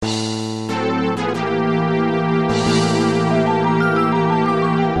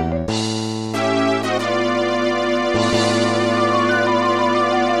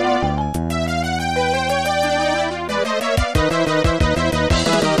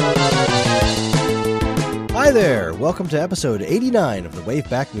Hi there! Welcome to episode 89 of the Wave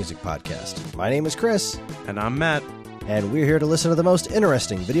Back Music Podcast. My name is Chris. And I'm Matt. And we're here to listen to the most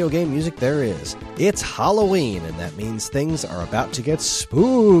interesting video game music there is. It's Halloween, and that means things are about to get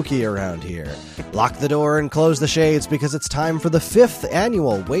spooky around here. Lock the door and close the shades because it's time for the 5th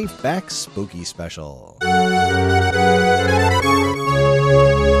annual Wave Back Spooky Special.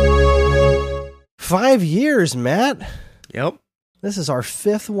 5 years, Matt. Yep. This is our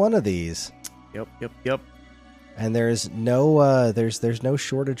 5th one of these. Yep. And there's no there's no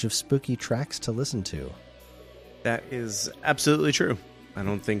shortage of spooky tracks to listen to. That is absolutely true. I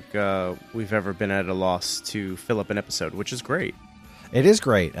don't think we've ever been at a loss to fill up an episode, which is great. It is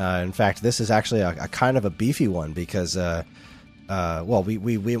great. In fact, this is actually a kind of a beefy one because,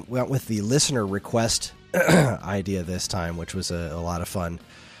 we went with the listener request idea this time, which was a lot of fun.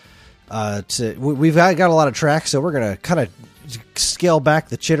 We've got a lot of tracks, so we're going to kind of scale back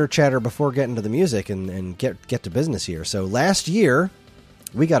the chitter chatter before getting to the music and get to business here. So last year,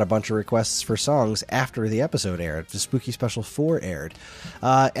 we got a bunch of requests for songs after the episode aired. The Spooky Special 4 aired.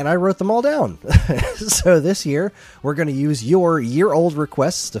 And I wrote them all down. So this year, we're going to use your year-old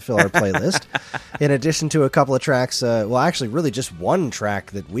requests to fill our playlist. In addition to a couple of tracks, actually really just one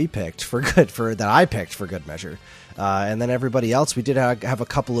track that we picked that I picked for good measure. And then everybody else, we did have a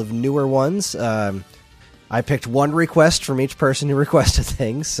couple of newer ones. I picked one request from each person who requested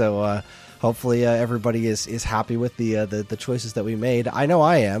things, so hopefully everybody is happy with the choices that we made. I know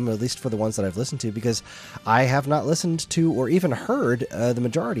I am, at least for the ones that I've listened to, because I have not listened to or even heard the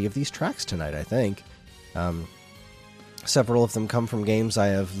majority of these tracks tonight, I think. Several of them come from games I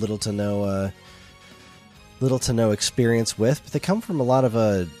have little to no experience with, but they come from a lot of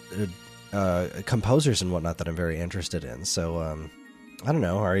composers and whatnot that I'm very interested in. So I don't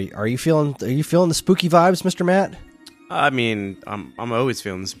know. Are you feeling the spooky vibes, Mr. Matt? I mean, I'm always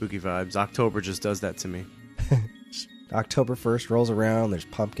feeling the spooky vibes. October just does that to me. October 1st rolls around. There's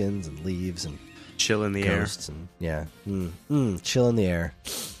pumpkins and leaves and chill in the air. And yeah, chill in the air.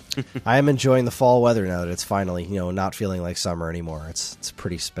 I am enjoying the fall weather now that it's finally not feeling like summer anymore. It's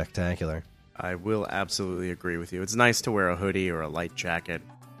pretty spectacular. I will absolutely agree with you. It's nice to wear a hoodie or a light jacket.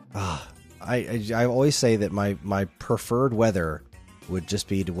 I always say that my preferred weather would just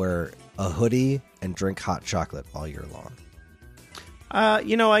be to wear a hoodie and drink hot chocolate all year long.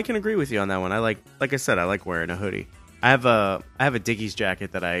 I can agree with you on that one. Like I said, I like wearing a hoodie. I have a Dickies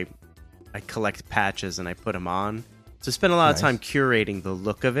jacket that I collect patches and I put them on. So I spend a lot of time curating the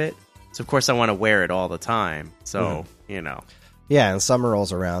look of it. So of course I want to wear it all the time. So, Yeah, and summer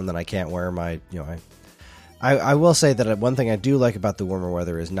rolls around, then I can't wear my, I will say that one thing I do like about the warmer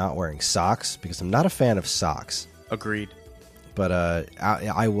weather is not wearing socks, because I'm not a fan of socks. Agreed. But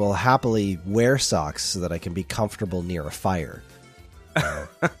I will happily wear socks so that I can be comfortable near a fire.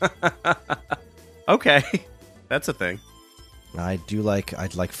 Okay, that's a thing. I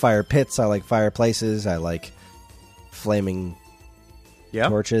like fire pits. I like fireplaces. I like flaming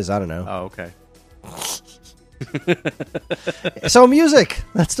torches. I don't know. Oh, okay. So music.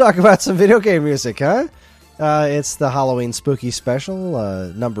 Let's talk about some video game music, huh? It's the Halloween Spooky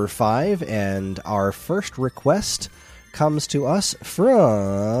Special, number 5, and our first request comes to us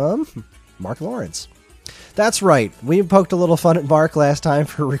from Mark Lawrence. That's right. We poked a little fun at Mark last time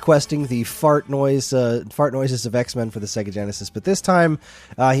for requesting the fart noises of X-Men for the Sega Genesis, but this time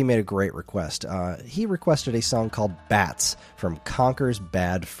he made a great request. He requested a song called Bats from Conker's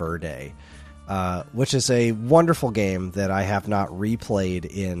Bad Fur Day, which is a wonderful game that I have not replayed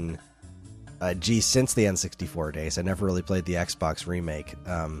in since the N64 days. I never really played the Xbox remake.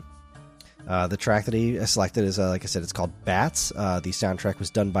 The track that he selected is, like I said, it's called Bats. The soundtrack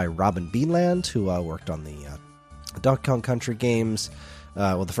was done by Robin Beanland, who worked on the Donkey Kong Country games,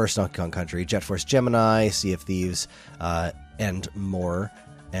 the first Donkey Kong Country, Jet Force Gemini, Sea of Thieves, and more.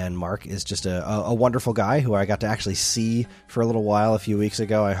 And Mark is just a wonderful guy who I got to actually see for a little while a few weeks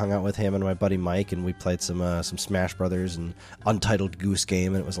ago. I hung out with him and my buddy Mike, and we played some Smash Brothers and Untitled Goose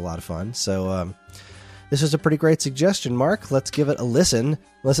Game, and it was a lot of fun. So this is a pretty great suggestion, Mark. Let's give it a listen.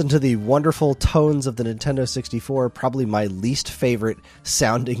 Listen to the wonderful tones of the Nintendo 64, probably my least favorite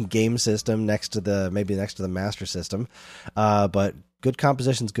sounding game system next to the Master System. But good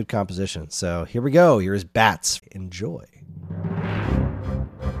composition's good composition. So here we go. Here's Bats. Enjoy.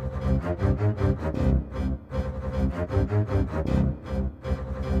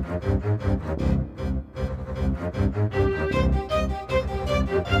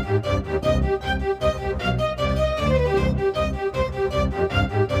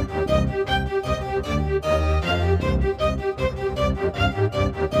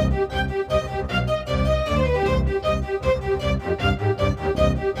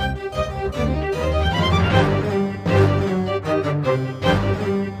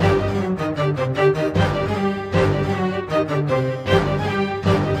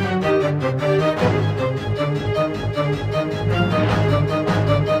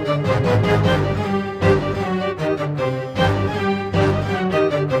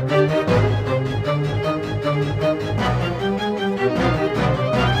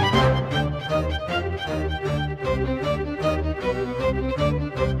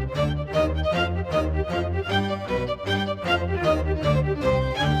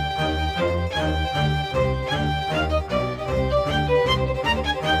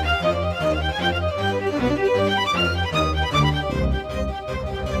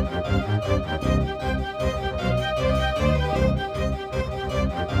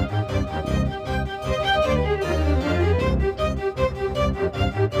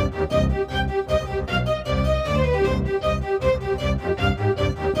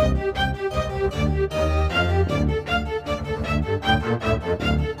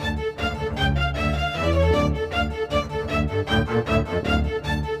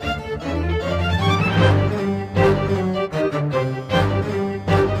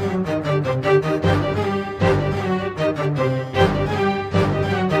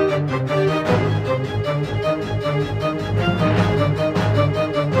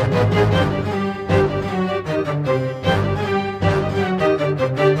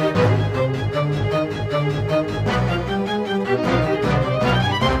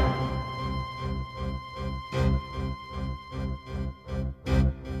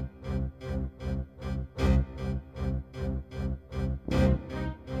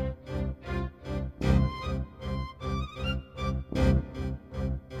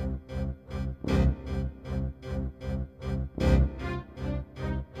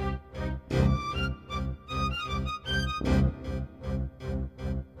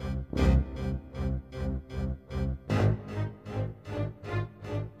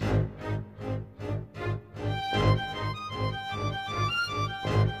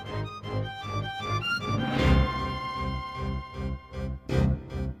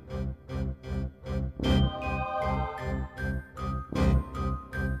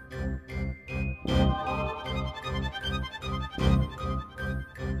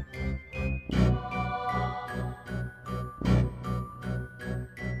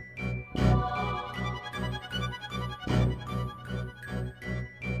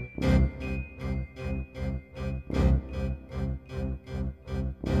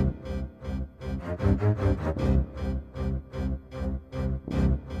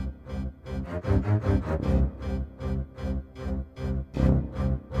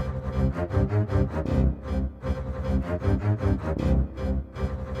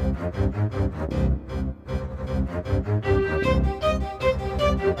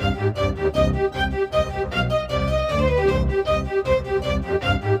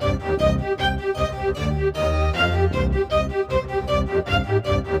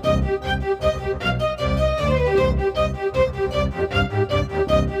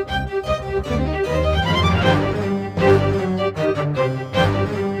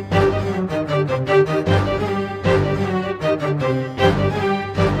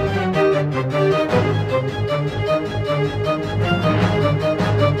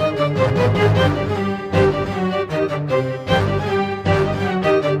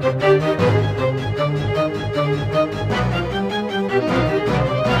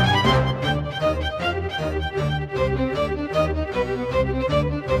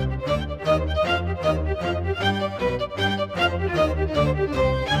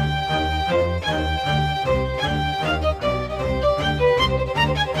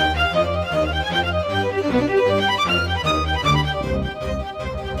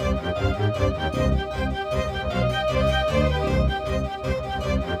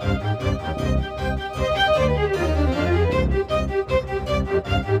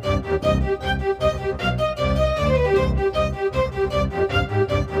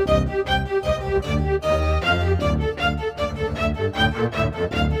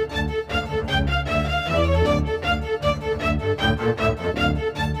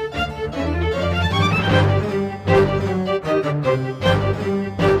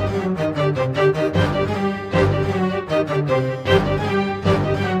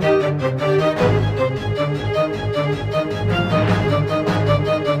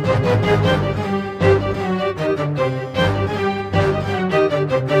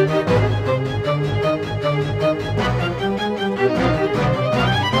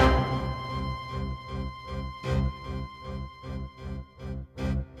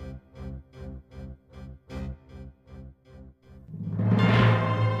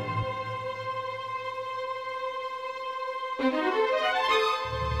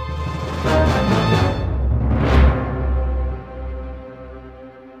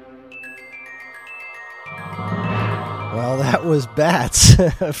 Well, that was Bats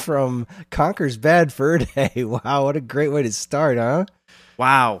from Conker's Bad Fur Day. Wow, what a great way to start, huh?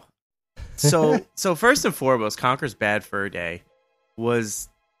 Wow. So first and foremost, Conker's Bad Fur Day was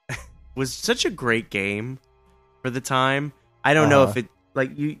such a great game for the time. I don't know if it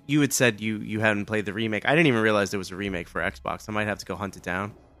like you had said you hadn't played the remake. I didn't even realize there was a remake for Xbox. I might have to go hunt it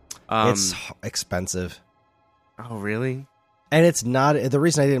down. It's expensive. Oh, really? And it's not. The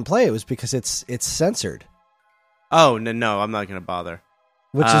reason I didn't play it was because it's censored. Oh, no, I'm not going to bother.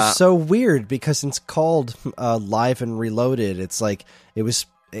 Which is so weird because it's called Live and Reloaded. It's like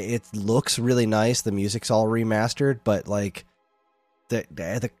it looks really nice. The music's all remastered, but like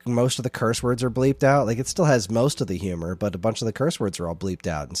the most of the curse words are bleeped out. Like it still has most of the humor, but a bunch of the curse words are all bleeped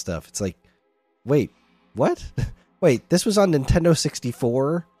out and stuff. It's like, wait, what? Wait, this was on Nintendo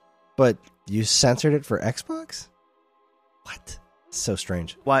 64, but you censored it for Xbox? What? So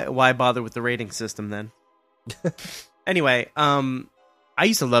strange. Why bother with the rating system then? Anyway, I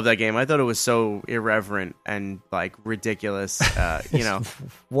used to love that game. I thought it was so irreverent and like ridiculous.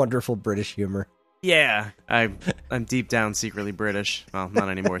 Wonderful British humor. Yeah, I'm deep down secretly British. Well, not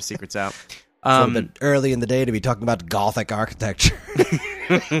anymore. Secret's out. Early in the day to be talking about Gothic architecture.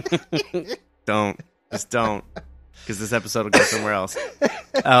 Don't, because this episode will go somewhere else.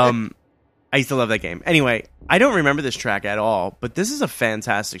 I used to love that game. Anyway, I don't remember this track at all, but this is a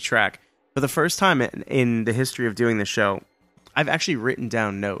fantastic track. For the first time in the history of doing the show, I've actually written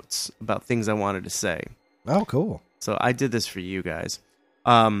down notes about things I wanted to say. Oh, cool. So I did this for you guys.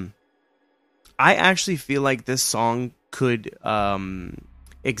 I actually feel like this song could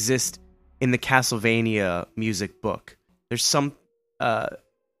exist in the Castlevania music book. There's some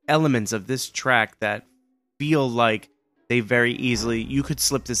elements of this track that feel like they very easily... You could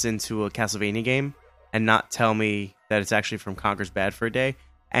slip this into a Castlevania game and not tell me that it's actually from Conker's Bad Fur Day,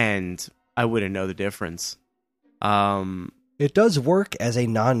 and I wouldn't know the difference. It does work as a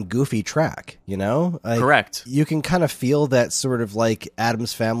non-goofy track, you know? Correct. You can kind of feel that sort of like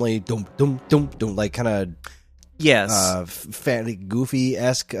Addams Family, dum dum dum dum, like kind of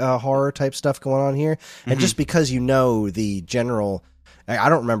goofy-esque horror type stuff going on here. And just because you know the general... I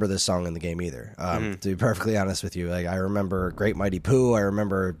don't remember this song in the game either, to be perfectly honest with you. Like I remember Great Mighty Pooh, I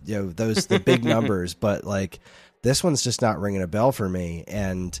remember the big numbers, but like this one's just not ringing a bell for me.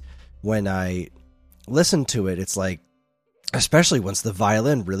 And when I listen to it, it's like, especially once the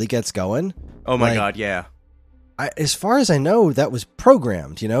violin really gets going. Oh my God, yeah. As far as I know, that was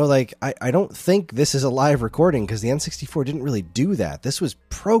programmed, you know? Like, I don't think this is a live recording because the N64 didn't really do that. This was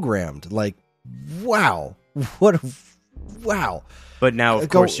programmed. Like, wow. Wow. But now, of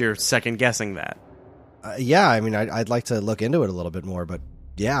course, you're second-guessing that. Yeah, I mean, I'd like to look into it a little bit more, but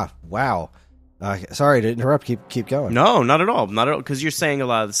yeah, wow. Sorry to interrupt. Keep going. No, not at all. Not at all, because you're saying a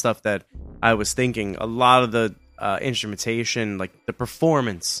lot of the stuff that I was thinking. A lot of the instrumentation, like the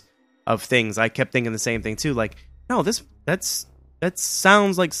performance of things, I kept thinking the same thing too. Like, no, that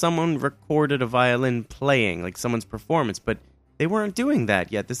sounds like someone recorded a violin playing, like someone's performance, but they weren't doing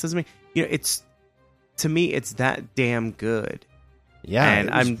that yet. This doesn't mean, it's, to me, it's that damn good. Yeah, and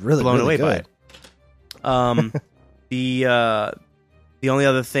I'm really, blown really away by it. The only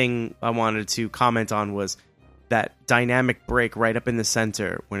other thing I wanted to comment on was that dynamic break right up in the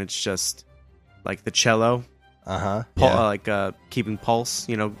center when it's just like the cello, keeping pulse,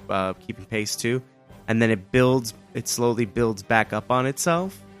 keeping pace too, and then it slowly builds back up on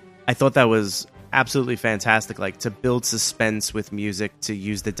itself. I thought that was absolutely fantastic. Like to build suspense with music, to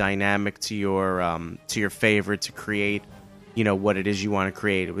use the dynamic to your favor to create, what it is you want to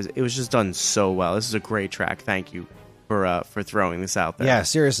create. It was just done so well. This is a great track. Thank you for throwing this out there. Yeah,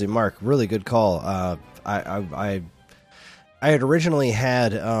 seriously, Mark, really good call. I had originally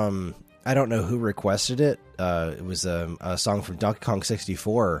had I don't know who requested it. It was a song from Donkey Kong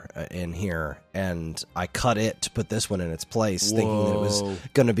 64 in here, and I cut it to put this one in its place, thinking that it was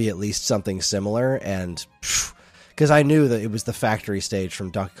going to be at least something similar, and because I knew that it was the factory stage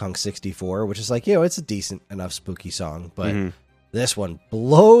from Donkey Kong 64, which is like, it's a decent enough spooky song, but this one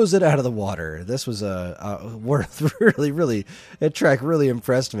blows it out of the water. This was that track really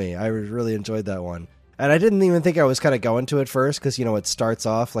impressed me. I really enjoyed that one. And I didn't even think I was kind of going to it first because, it starts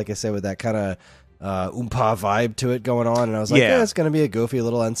off, like I said, with that kind of oompa vibe to it going on. And I was like, it's going to be a goofy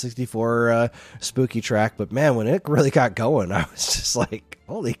little N64 spooky track. But, man, when it really got going, I was just like,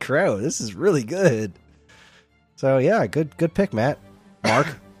 holy crow, this is really good. So, yeah, good pick, Matt. Mark,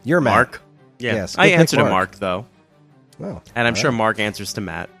 you're Matt. Mark? Yeah, yes, I answered to Mark, though. Oh, and I'm sure Mark answers to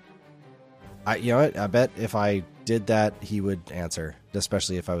Matt. You know what? I bet if I did that, he would answer,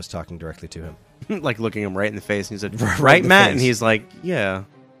 especially if I was talking directly to him. Like looking him right in the face, and he said, right, Matt? Face. And he's like, yeah.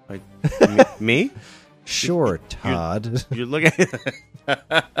 Like, me? Sure, Todd. You're looking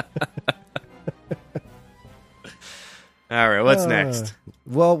All right, what's next?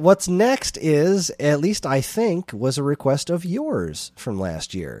 Well, what's next is, at least I think, was a request of yours from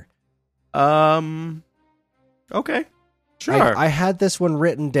last year. Okay. Sure. I had this one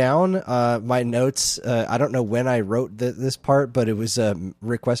written down. My notes. I don't know when I wrote this part, but it was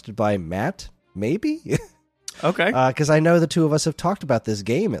requested by Matt. Maybe. Okay. Because I know the two of us have talked about this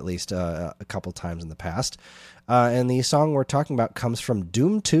game at least a couple times in the past. And the song we're talking about comes from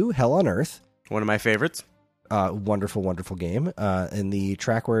Doom 2: Hell on Earth. One of my favorites. Wonderful, wonderful game. And the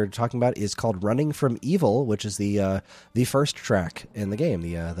track we're talking about is called "Running from Evil," which is the first track in the game,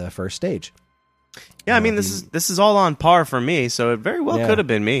 the first stage. Yeah, I mean this is all on par for me, so it very well could have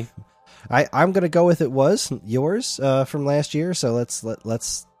been me. I'm going to go with it was yours from last year. So let's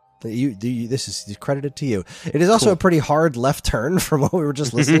this is credited to you. It is also a pretty hard left turn from what we were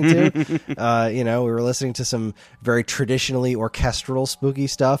just listening to. We were listening to some very traditionally orchestral spooky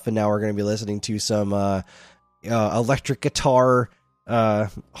stuff, and now we're going to be listening to some electric guitar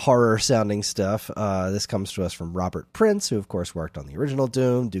horror sounding stuff. This comes to us from Robert Prince, who of course worked on the original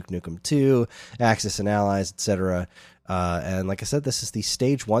Doom, Duke Nukem 2, Axis and Allies, etc. And like I said, this is the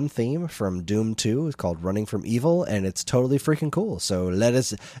stage 1 theme from Doom 2. It's called Running from Evil, and it's totally freaking cool. So let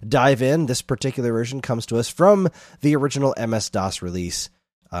us dive in. This particular version comes to us from the original MS-DOS release.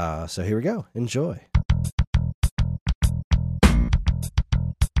 So here we go. Enjoy.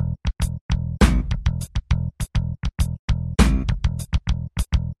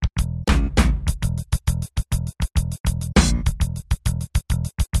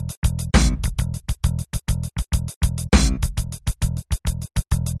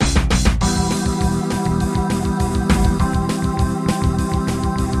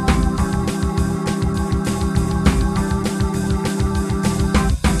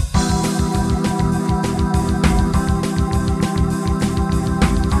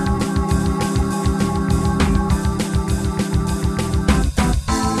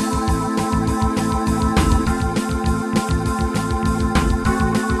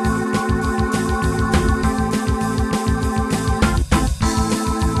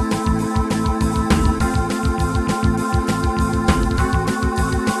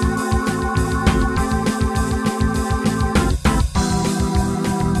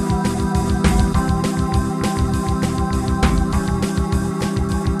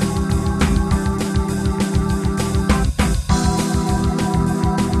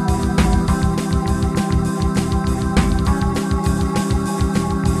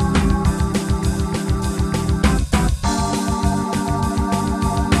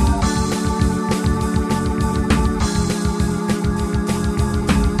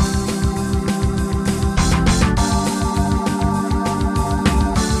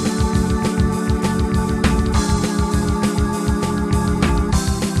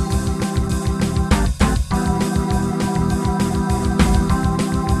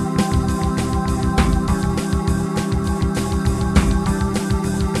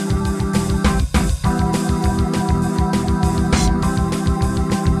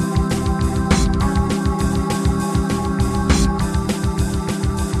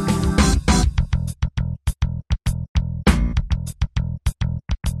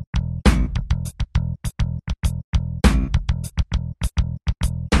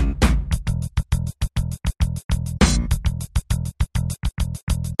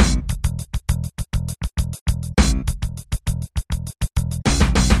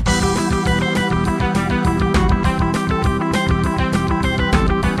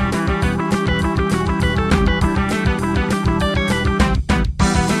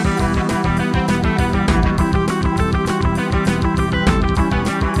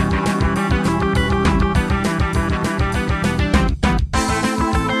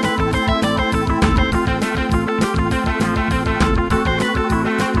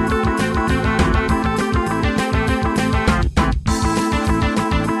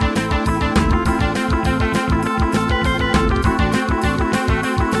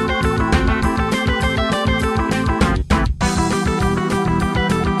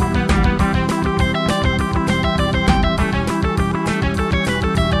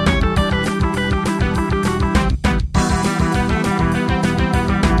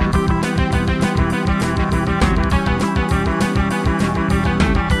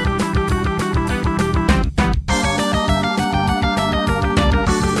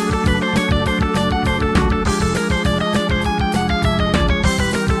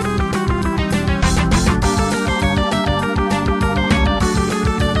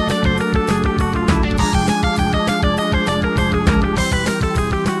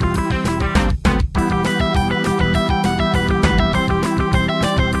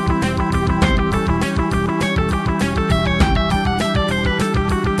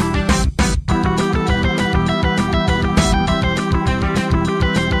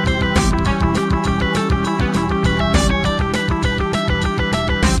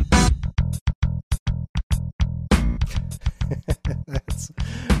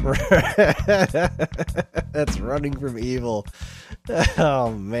 That's Running from Evil.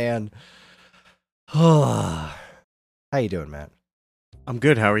 Oh man. How you doing, Matt? I'm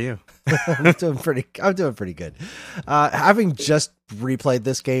good. How are you? I'm doing pretty good. Having just replayed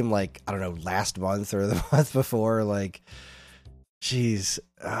this game, like, I don't know, last month or the month before, like, jeez,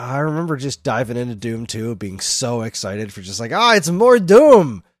 I remember just diving into Doom 2, being so excited for just like, it's more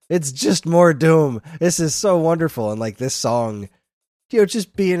Doom. It's just more Doom. This is so wonderful. And like this song,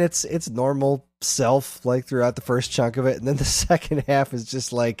 just being its normal self, like throughout the first chunk of it. And then the second half is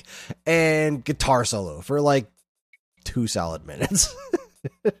just like, and guitar solo for like 2 solid minutes.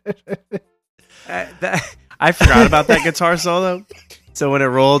 I forgot about that guitar solo. So when it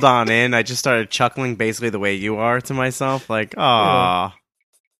rolled on in, I just started chuckling basically the way you are to myself. Like, the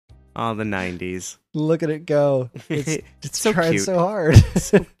 90s. Look at it go. It's so trying cute. so hard.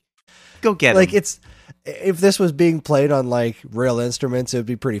 Go get like him. If this was being played on like real instruments, it would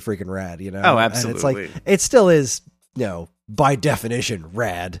be pretty freaking rad, Oh, absolutely. And it's like, it still is, by definition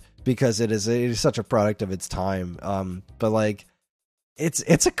rad, because it is such a product of its time. But like,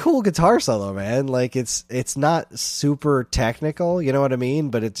 it's a cool guitar solo, man. Like it's not super technical, you know what I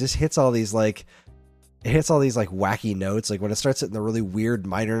mean? But it just hits all these like wacky notes. Like when it starts hitting the really weird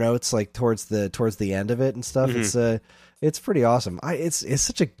minor notes, like towards the end of it and stuff. Mm-hmm. It's pretty awesome. It's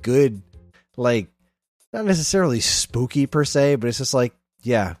such a good, like, not necessarily spooky per se, but it's just like,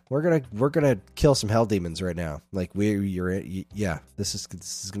 yeah, we're gonna kill some hell demons right now. Like this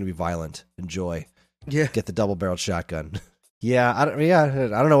is gonna be violent. Enjoy. Yeah, get the double barreled shotgun. I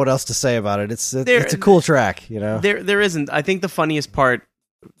don't know what else to say about it. It's a cool track, There isn't. I think the funniest part,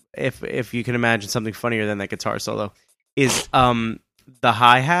 if you can imagine something funnier than that guitar solo, is the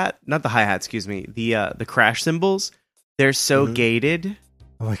hi-hat, not the hi-hat, excuse me, the crash cymbals. They're so gated.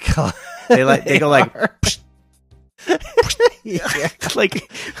 Oh my god. They go like yeah.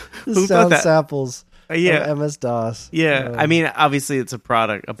 Like who sound samples. Yeah. MS-DOS. Yeah. I mean, obviously it's a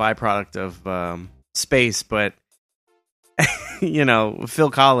byproduct of space, but Phil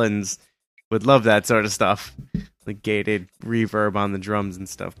Collins would love that sort of stuff. Like gated reverb on the drums and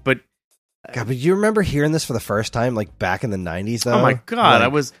stuff. But God, but you remember hearing this for the first time, like back in the 90s, though? Oh my god,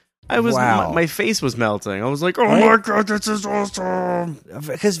 like, I was wow. My face was melting. I was like, oh my god, this is awesome.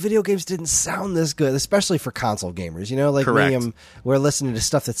 Because video games didn't sound this good, especially for console gamers. Like Correct. me, we're listening to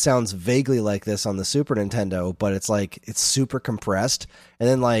stuff that sounds vaguely like this on the Super Nintendo, but it's like, it's super compressed. And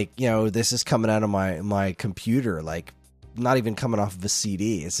then like, this is coming out of my computer, like not even coming off of a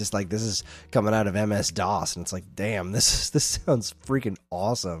CD. It's just like, this is coming out of MS-DOS, and it's like, damn, this sounds freaking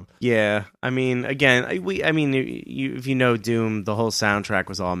awesome. Yeah, I mean, again, if you know Doom, the whole soundtrack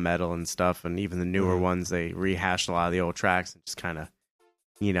was all metal and stuff, and even the newer ones, they rehashed a lot of the old tracks and just kind of,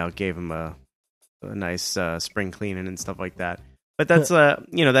 gave them a nice spring cleaning and stuff like that. But that's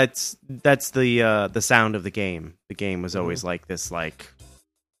that's the sound of the game. The game was always like this, like,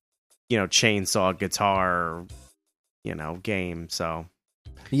 chainsaw guitar, game. So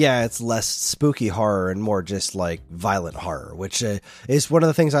yeah, it's less spooky horror and more just like violent horror, which is one of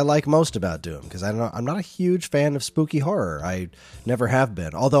the things I like most about Doom, because I'm not a huge fan of spooky horror. I never have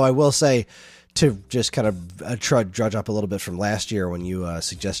been. Although I will say, to just kind of drudge up a little bit from last year when you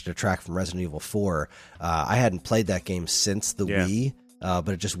suggested a track from Resident Evil 4, I hadn't played that game since the Wii, but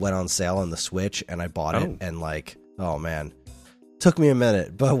it just went on sale on the Switch, and I bought it, and like, oh man, took me a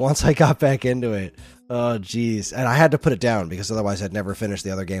minute, but once I got back into it, oh geez, and I had to put it down because otherwise I'd never finish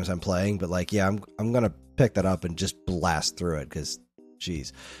the other games I'm playing. But like, yeah, I'm gonna pick that up and just blast through it because,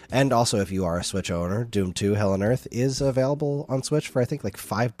 geez. And also, if you are a Switch owner, Doom 2 Hell on Earth is available on Switch for I think like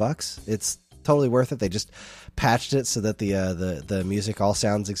 $5. It's totally worth it. They just patched it so that the music all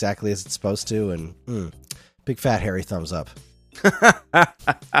sounds exactly as it's supposed to, and big fat hairy thumbs up.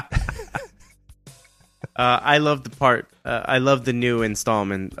 I love the part. I love the new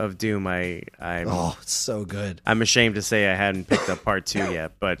installment of Doom. Oh, it's so good. I'm ashamed to say I hadn't picked up part 2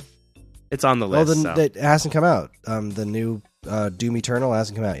 yet, but it's on the list. Well, it hasn't come out. The new Doom Eternal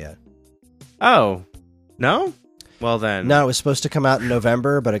hasn't come out yet. Oh, no? Well then, no, it was supposed to come out in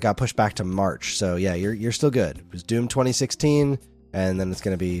November, but it got pushed back to March. So yeah, you're still good. It was Doom 2016, and then it's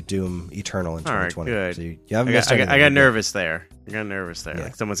going to be Doom Eternal in 2020. All right, good. So you haven't missed anything. I got nervous there. Yeah.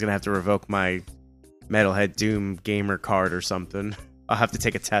 Like someone's going to have to revoke my Metalhead Doom gamer card or something. I'll have to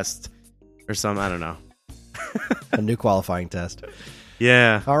take a test or something. I don't know. A new qualifying test.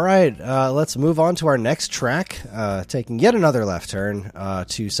 Yeah. All right. Let's move on to our next track, taking yet another left turn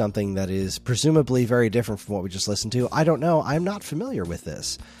to something that is presumably very different from what we just listened to. I don't know. I'm not familiar with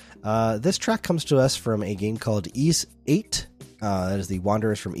this. This track comes to us from a game called Ys 8 That is the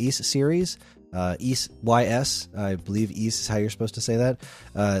Wanderers from Ys series. Ys, Y-S, I believe Ys is how you're supposed to say that.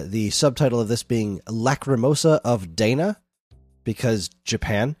 The subtitle of this being Lacrimosa of Dana, because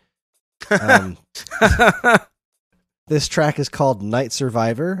Japan. This track is called Night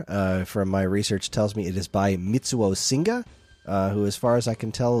Survivor. From my research tells me it is by Mitsuo Singa, who, as far as I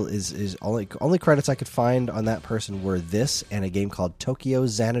can tell, is only credits I could find on that person were this and a game called Tokyo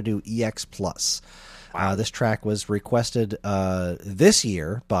Xanadu EX Plus. Wow. This track was requested this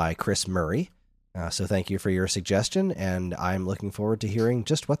year by Chris Murray. So thank you for your suggestion, and I'm looking forward to hearing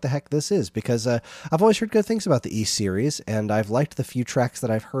just what the heck this is, because I've always heard good things about the Ys series, and I've liked the few tracks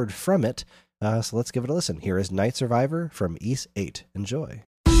that I've heard from it. So let's give it a listen. Here is Night Survivor from Ys 8. Enjoy.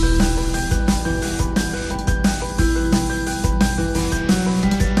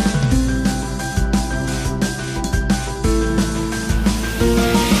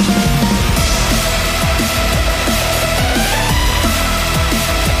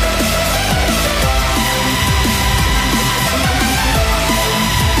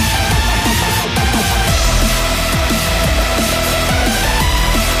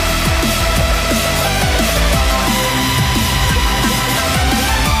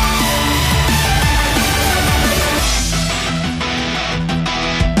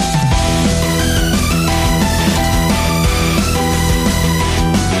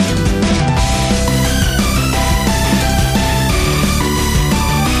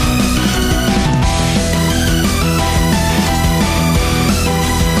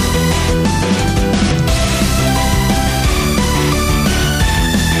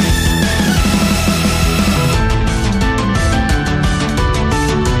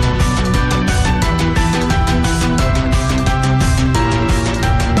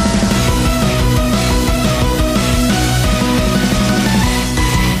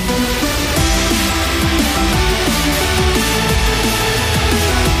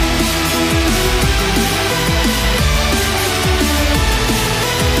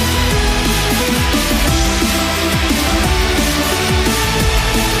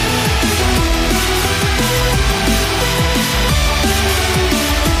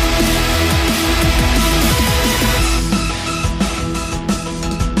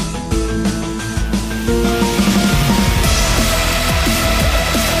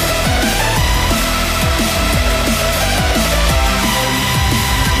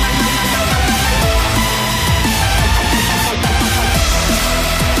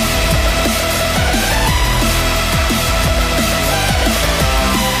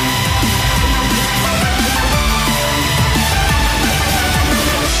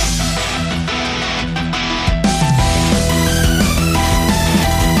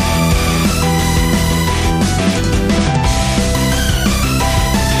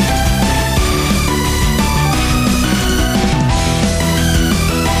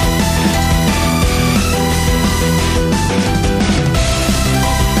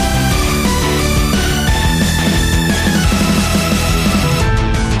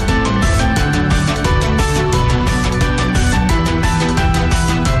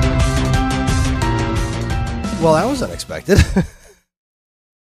 Well, that was unexpected.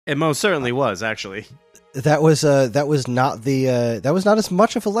 It most certainly was, actually. That was not as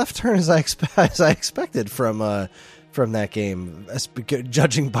much of a left turn as I expected from that game,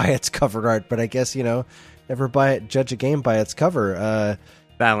 judging by its cover art. But I guess, never judge a game by its cover.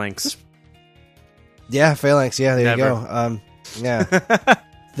 Phalanx. Yeah, Phalanx. Yeah, there never. You go. Yeah.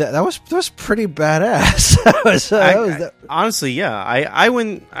 That was pretty badass. Honestly, yeah. I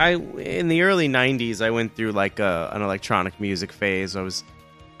in the early 90s, I went through like an electronic music phase. I was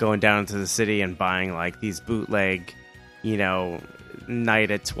going down to the city and buying like these bootleg,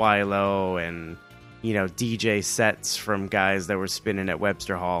 Night at Twilo and DJ sets from guys that were spinning at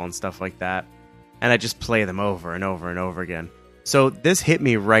Webster Hall and stuff like that. And I just play them over and over and over again. So this hit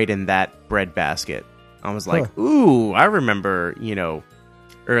me right in that breadbasket. I was like, ooh, I remember,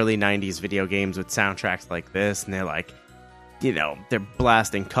 early 90s video games with soundtracks like this, and they're like, they're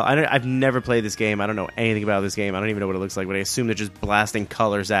blasting I've never played this game. I don't know anything about this game. I don't even know what it looks like, but I assume they're just blasting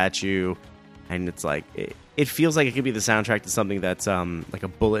colors at you, and it's like it feels like it could be the soundtrack to something that's like a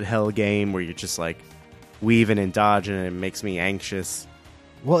bullet hell game where you're just like weaving and dodging, and it makes me anxious.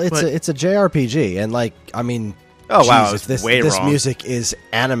 Well, it's a JRPG, and oh wow, this wrong. Music is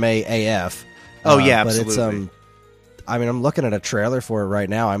anime AF. Oh yeah, but absolutely. It's I'm looking at a trailer for it right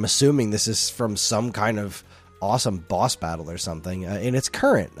now. I'm assuming this is from some kind of awesome boss battle or something. And it's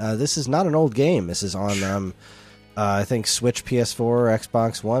current. This is not an old game. This is on, I think, Switch, PS4,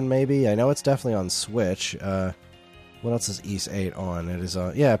 Xbox One, maybe. I know it's definitely on Switch. What else is Ys 8 on? It is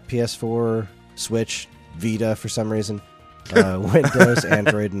on, PS4, Switch, Vita for some reason. Windows,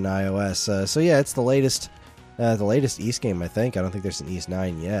 Android, and iOS. So yeah, it's the latest Ys game, I think. I don't think there's an Ys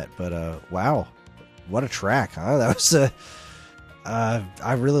 9 yet, but wow, what a track, huh? That was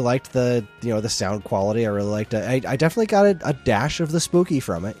I really liked the sound quality. I really liked it. I definitely got a dash of the spooky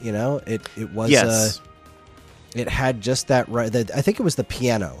from it. It was Yes. it had just that right. I think it was the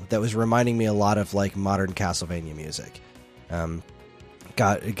piano that was reminding me a lot of like modern Castlevania music.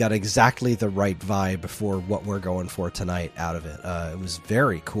 Got exactly the right vibe for what we're going for tonight out of it. It was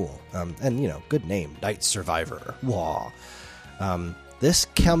very cool. And good name, Night Survivor. Wah. This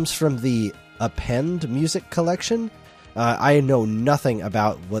comes from the Append Music Collection. I know nothing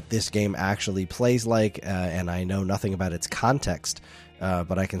about what this game actually plays like, and I know nothing about its context.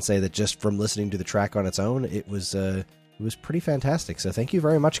 But I can say that just from listening to the track on its own, it was pretty fantastic. So thank you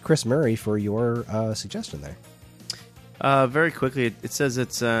very much, Chris Murray, for your suggestion there. Very quickly, it says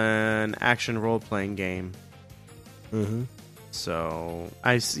it's an action role-playing game. Mm-hmm. So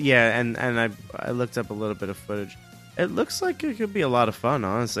I looked up a little bit of footage. It looks like it could be a lot of fun,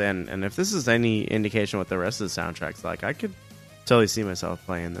 honestly. And if this is any indication what the rest of the soundtrack's like, I could totally see myself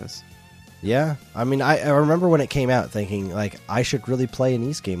playing this. Yeah, I mean, I remember when it came out thinking, like, I should really play an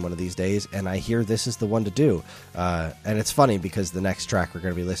Ys game one of these days, and I hear this is the one to do. And it's funny because the next track we're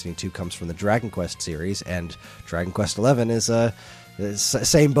going to be listening to comes from the Dragon Quest series, and Dragon Quest XI is the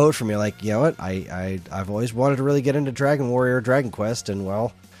same boat for me. Like, you know what, I've always wanted to really get into Dragon Warrior or Dragon Quest, and,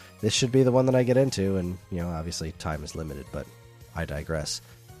 well, this should be the one that I get into, and, obviously time is limited, but I digress.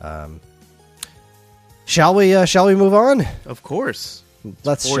 Shall we move on? Of course.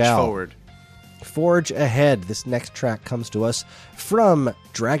 Let's forge forward. Forge ahead. This next track comes to us from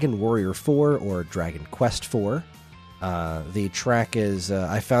Dragon Warrior 4 or Dragon Quest 4. The track is,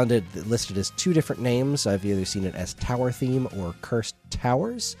 I found it listed as two different names. I've either seen it as Tower Theme or Cursed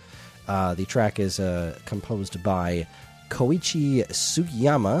Towers. The track is composed by Koichi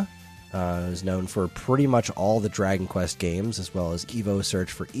Sugiyama, who's known for pretty much all the Dragon Quest games, as well as Evo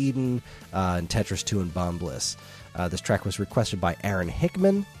Search for Eden, and Tetris 2 and Bomb Bliss. This track was requested by Aaron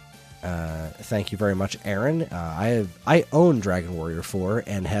Hickman. Thank you very much, Aaron. I own Dragon Warrior 4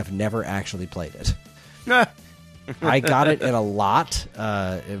 and have never actually played it. I got it in a lot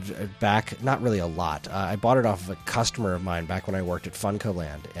back, not really a lot. I bought it off of a customer of mine back when I worked at Funko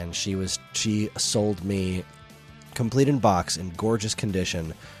Land, and she sold me complete in box in gorgeous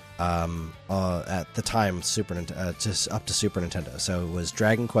condition. At the time, up to Super Nintendo. So it was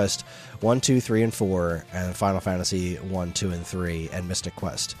Dragon Quest 1, 2, 3, and 4, and Final Fantasy 1, 2, and 3, and Mystic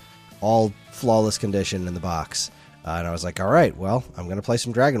Quest. All flawless condition in the box. And I was like, all right, well, I'm going to play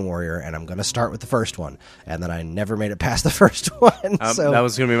some Dragon Warrior, and I'm going to start with the first one. And then I never made it past the first one. So that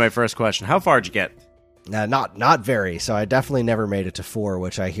was going to be my first question. How far did you get? Not very. So I definitely never made it to 4,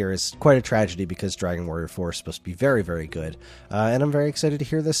 which I hear is quite a tragedy because Dragon Warrior 4 is supposed to be very, very good. And I'm very excited to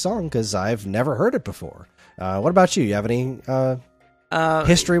hear this song because I've never heard it before. What about you? You have any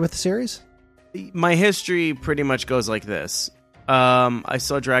history with the series? My history pretty much goes like this. I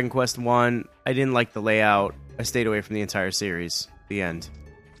saw Dragon Quest 1. I didn't like the layout. I stayed away from the entire series. The end.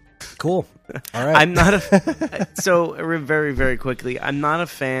 Cool. All right. I'm not so very, very quickly, I'm not a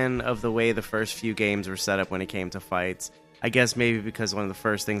fan of the way the first few games were set up when it came to fights. I guess maybe because one of the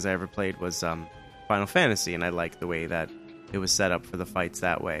first things I ever played was Final Fantasy, and I liked the way that it was set up for the fights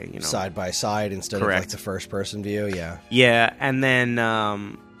that way. Side by side instead Correct. of like the first person view. Yeah. Yeah, and then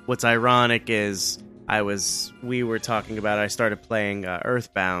what's ironic is we were talking about it, I started playing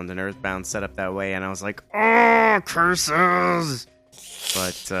Earthbound, and Earthbound set up that way, and I was like, oh, curses!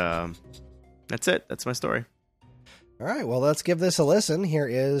 But that's it. That's my story. All right, well, let's give this a listen. Here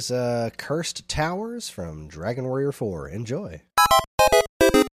is Cursed Towers from Dragon Warrior 4. Enjoy.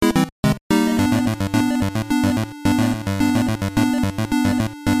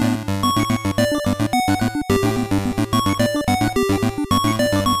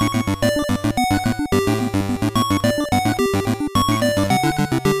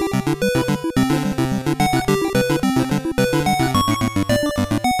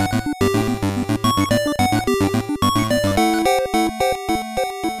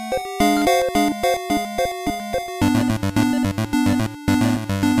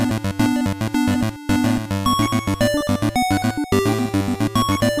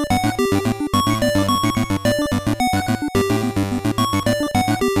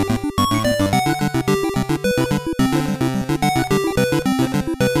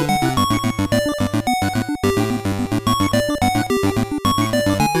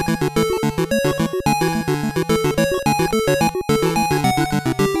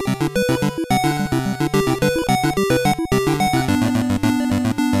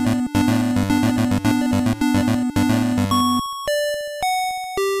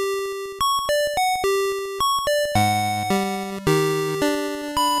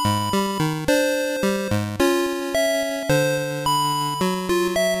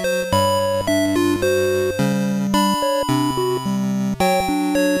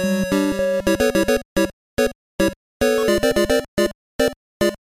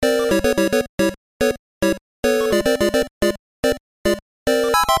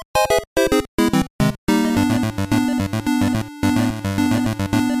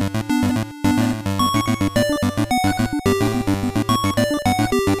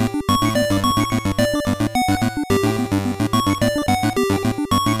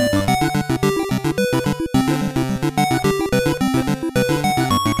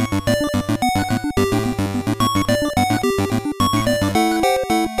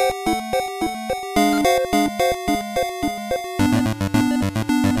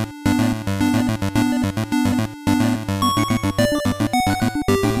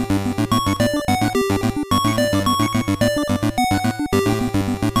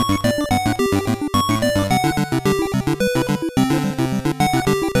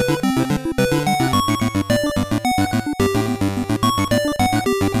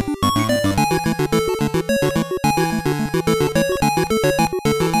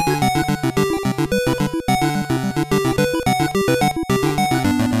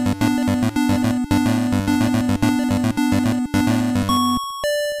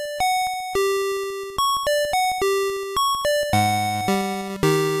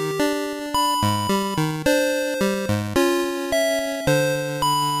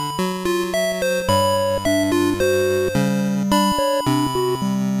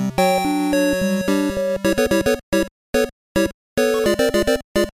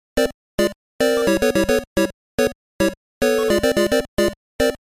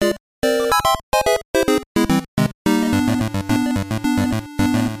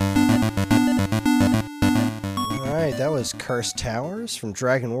 That was Cursed Towers from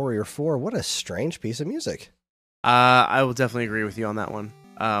Dragon Warrior 4. What a strange piece of music. I will definitely agree with you on that one.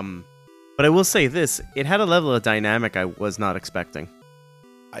 But I will say this: it had a level of dynamic I was not expecting.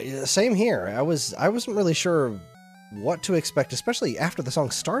 Same here. I wasn't really sure what to expect, especially after the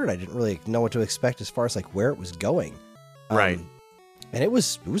song started. I didn't really know what to expect as far as like where it was going. Right. And it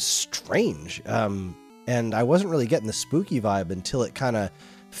was strange. And I wasn't really getting the spooky vibe until it kind of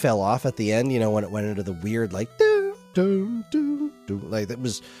fell off at the end, you know, when it went into the weird like doo, doo, doo, doo. Like it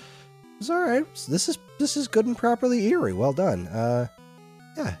was all right. This is good and properly eerie. Well done.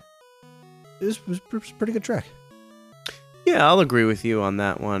 Yeah. It was a pretty good track. Yeah, I'll agree with you on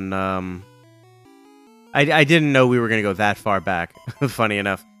that one. I didn't know we were going to go that far back, funny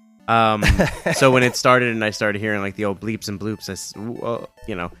enough. So when it started and I started hearing like the old bleeps and bloops,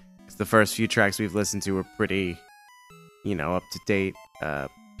 you know, the first few tracks we've listened to were pretty, you know, up to date.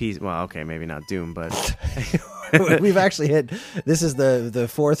 Well, okay, maybe not Doom, but we've actually hit. This is the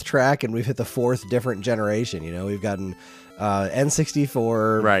fourth track, and we've hit the fourth different generation. You know, we've gotten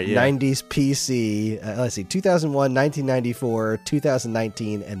N64, right, yeah. 90s PC. Let's see, 2001, 1994,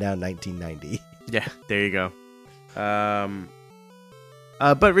 2019, and now 1990. Yeah, there you go.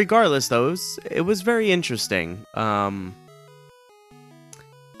 But regardless, though, it was very interesting. I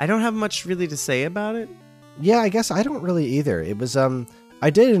don't have much really to say about it. Yeah, I guess I don't really either. It was I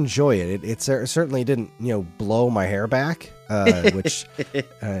did enjoy it. It certainly didn't, you know, blow my hair back, which you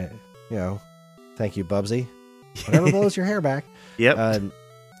know, thank you, Bubsy. Whatever blows your hair back. Yep.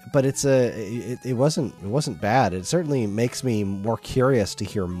 But it wasn't bad. It certainly makes me more curious to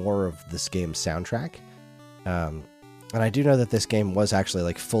hear more of this game's soundtrack. And I do know that this game was actually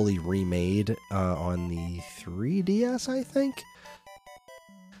like fully remade on the 3DS, I think.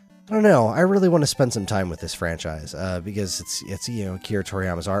 I don't know. I really want to spend some time with this franchise because it's you know, Akira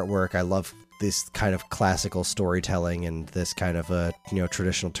Toriyama's artwork. I love this kind of classical storytelling and this kind of you know,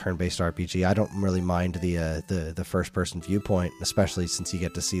 traditional turn-based RPG. I don't really mind the first-person viewpoint, especially since you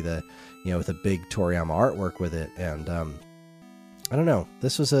get to see the, you know, with a big Toriyama artwork with it. And I don't know.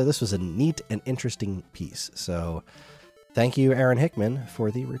 This was a neat and interesting piece. So thank you, Aaron Hickman,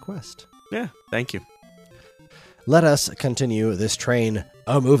 for the request. Yeah, thank you. Let us continue this train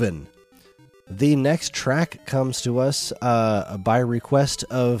a-movin'. The next track comes to us by request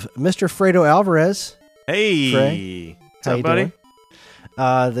of Mr. Fredo Alvarez. Hey, Frey, what's up, buddy?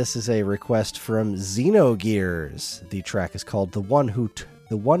 Doing? This is a request from Xenogears. The track is called "The One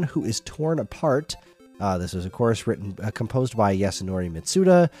Who Is Torn Apart." This was, of course, composed by Yasunori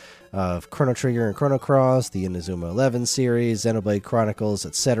Mitsuda of Chrono Trigger and Chrono Cross, the Inazuma 11 series, Xenoblade Chronicles,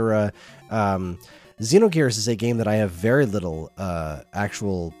 etc. Xenogears is a game that I have very little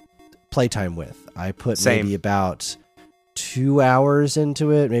actual playtime with. I put maybe about 2 hours into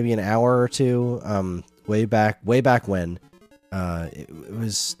it, maybe an hour or two. Way back when. I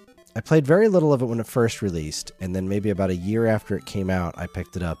played very little of it when it first released, and then maybe about a year after it came out, I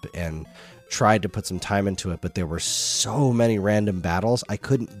picked it up and tried to put some time into it, but there were so many random battles, I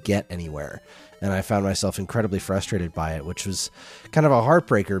couldn't get anywhere. And I found myself incredibly frustrated by it, which was kind of a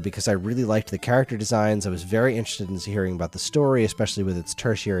heartbreaker because I really liked the character designs. I was very interested in hearing about the story, especially with its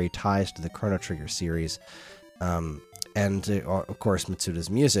tertiary ties to the Chrono Trigger series. And, of course,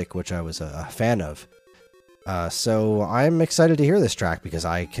 Mitsuda's music, which I was a fan of. So I'm excited to hear this track because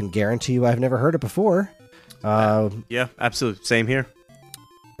I can guarantee you I've never heard it before. Yeah, absolutely. Same here.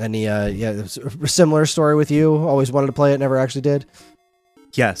 Any similar story with you? Always wanted to play it, never actually did?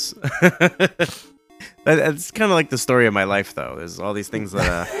 Yes. That's kind of like the story of my life, though. There's all these things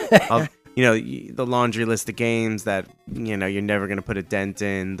that, you know, the laundry list of games that, you know, you're never going to put a dent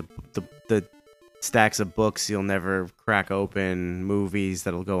in, the stacks of books you'll never crack open, movies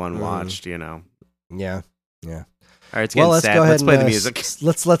that'll go unwatched, you know. Yeah. All right, it's getting sad. Go ahead let's play the music.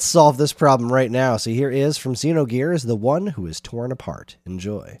 Let's solve this problem right now. So here is from Xenogears, The One Who Is Torn Apart.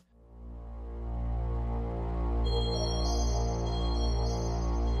 Enjoy.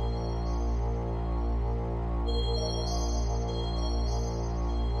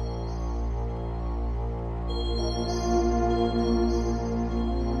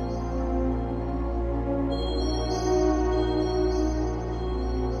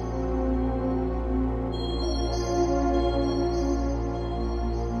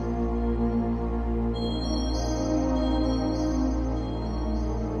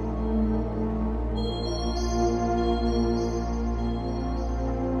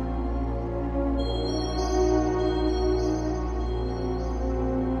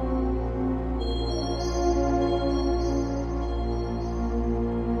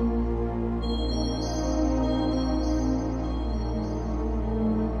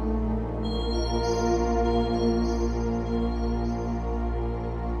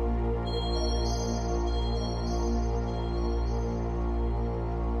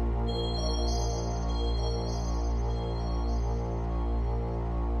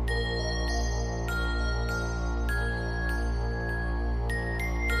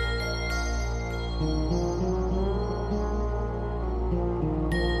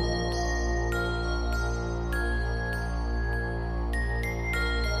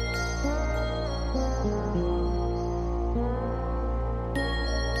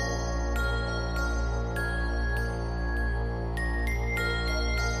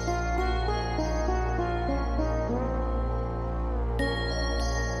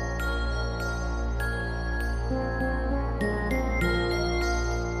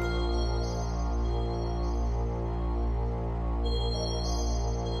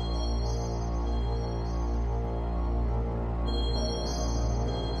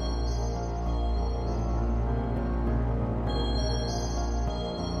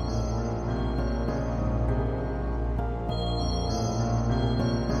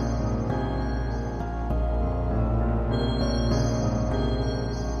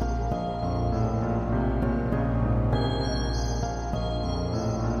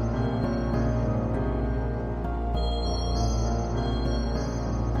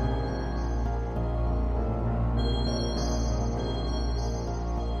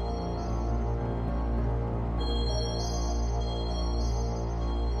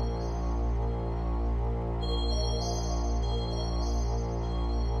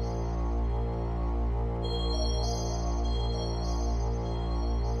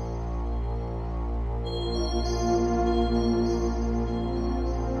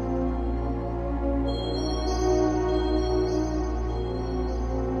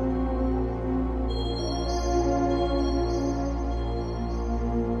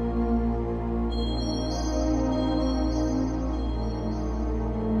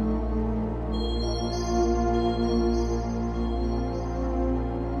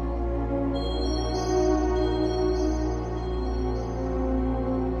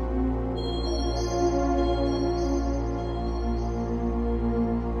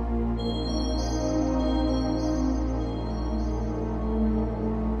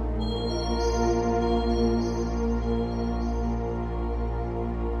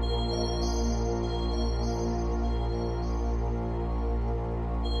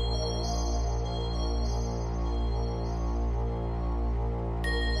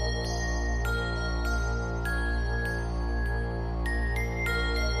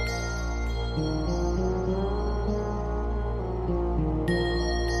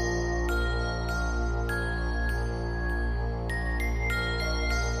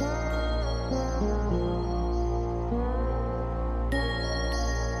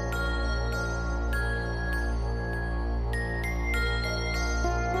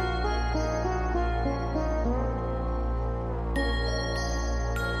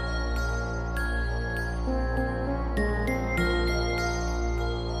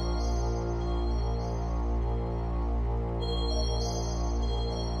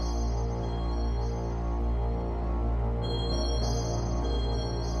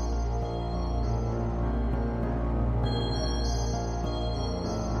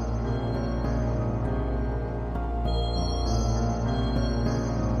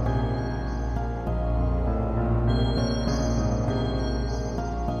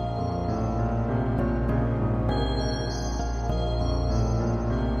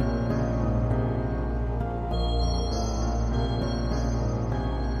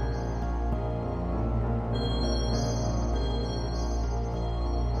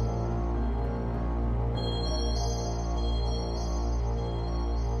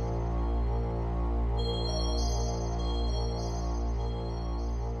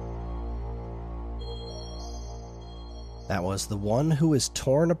 That was The One Who Is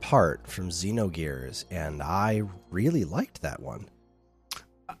Torn Apart from Xenogears, and I really liked that one.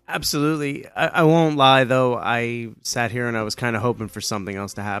 Absolutely. I won't lie, though. I sat here and I was kind of hoping for something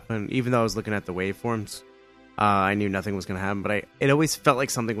else to happen. Even though I was looking at the waveforms, I knew nothing was going to happen. But it always felt like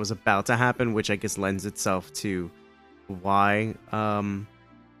something was about to happen, which I guess lends itself to why,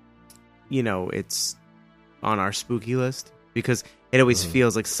 it's on our spooky list. Because it always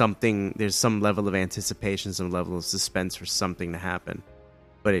feels like there's some level of anticipation, some level of suspense for something to happen.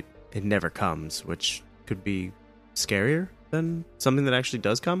 But it never comes, which could be scarier than something that actually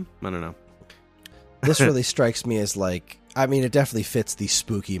does come. I don't know. This really strikes me as it definitely fits the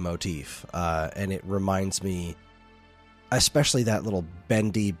spooky motif. And it reminds me, especially that little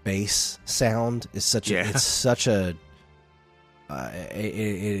bendy bass sound is such a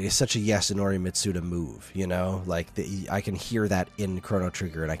Yasunori Mitsuda move, I can hear that in Chrono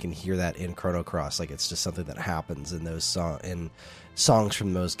Trigger and I can hear that in Chrono Cross. Like, it's just something that happens in those songs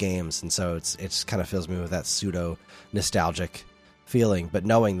from those games. And so it's kind of fills me with that pseudo nostalgic feeling. But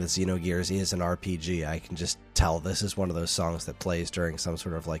knowing that Xenogears is an RPG, I can just tell this is one of those songs that plays during some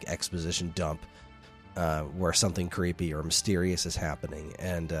sort of exposition dump, where something creepy or mysterious is happening.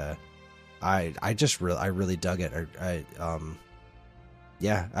 And, I really dug it. I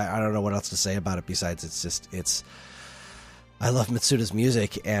don't know what else to say about it besides I love Mitsuda's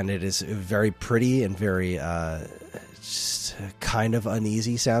music, and it is very pretty and very just kind of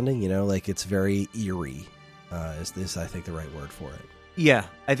uneasy sounding, it's very eerie. Is this, I think, the right word for it? Yeah,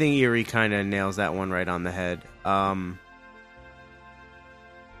 I think eerie kind of nails that one right on the head.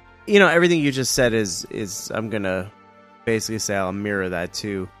 Everything you just said is I'm going to basically say I'll mirror that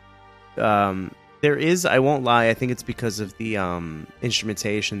too. There is, I won't lie, I think it's because of the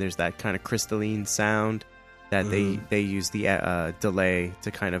instrumentation. There's that kind of crystalline sound that they use the delay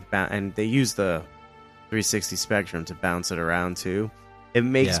to kind of and they use the 360 Spectrum to bounce it around too. It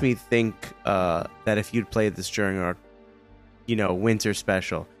makes me think that if you'd played this during our, winter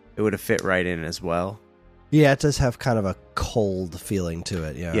special, it would have fit right in as well. Yeah, it does have kind of a cold feeling to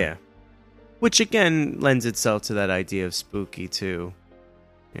it. Yeah. Which again lends itself to that idea of spooky too.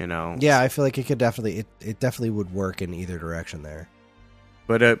 Yeah, I feel like it could definitely it definitely would work in either direction there.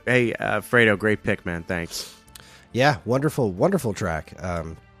 But hey, Fredo, great pick, man. Thanks. Yeah, wonderful track.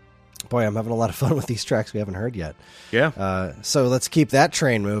 Boy, I'm having a lot of fun with these tracks we haven't heard yet. Yeah. So let's keep that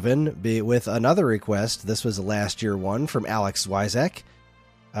train moving with another request. This was a last year one from Alex Wyzek.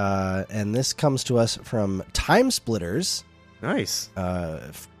 And this comes to us from Time Splitters. Nice.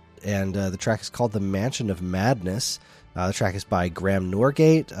 And the track is called The Mansion of Madness. The track is by Graham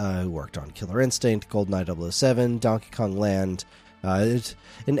Norgate, who worked on Killer Instinct, GoldenEye 007, Donkey Kong Land,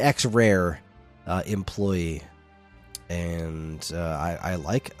 an ex-Rare employee. And I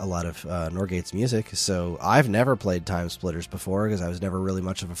like a lot of Norgate's music, so I've never played Time Splitters before because I was never really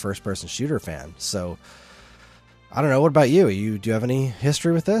much of a first-person shooter fan. So, I don't know. What about you? Do you have any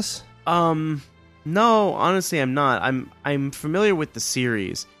history with this? No, honestly, I'm not. I'm familiar with the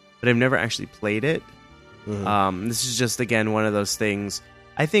series, but I've never actually played it. Mm-hmm. This is just, again, one of those things.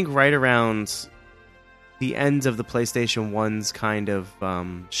 I think right around the end of the PlayStation 1's kind of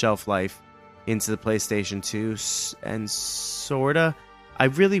shelf life into the PlayStation 2, and sorta, I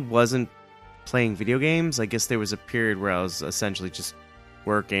really wasn't playing video games. I guess there was a period where I was essentially just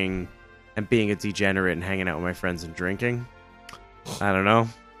working and being a degenerate and hanging out with my friends and drinking. I don't know.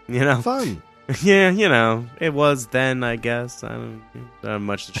 You know, Fun. yeah, it was then. I guess I don't have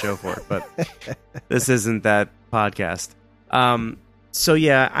much to show for it, but this isn't that podcast. So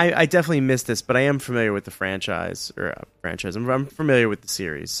yeah, I definitely missed this, but I am familiar with the franchise. I'm familiar with the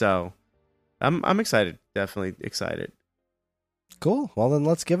series, so I'm excited. Definitely excited. Cool. Well, then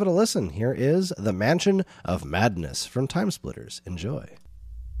let's give it a listen. Here is The Mansion of Madness from Time Splitters. Enjoy.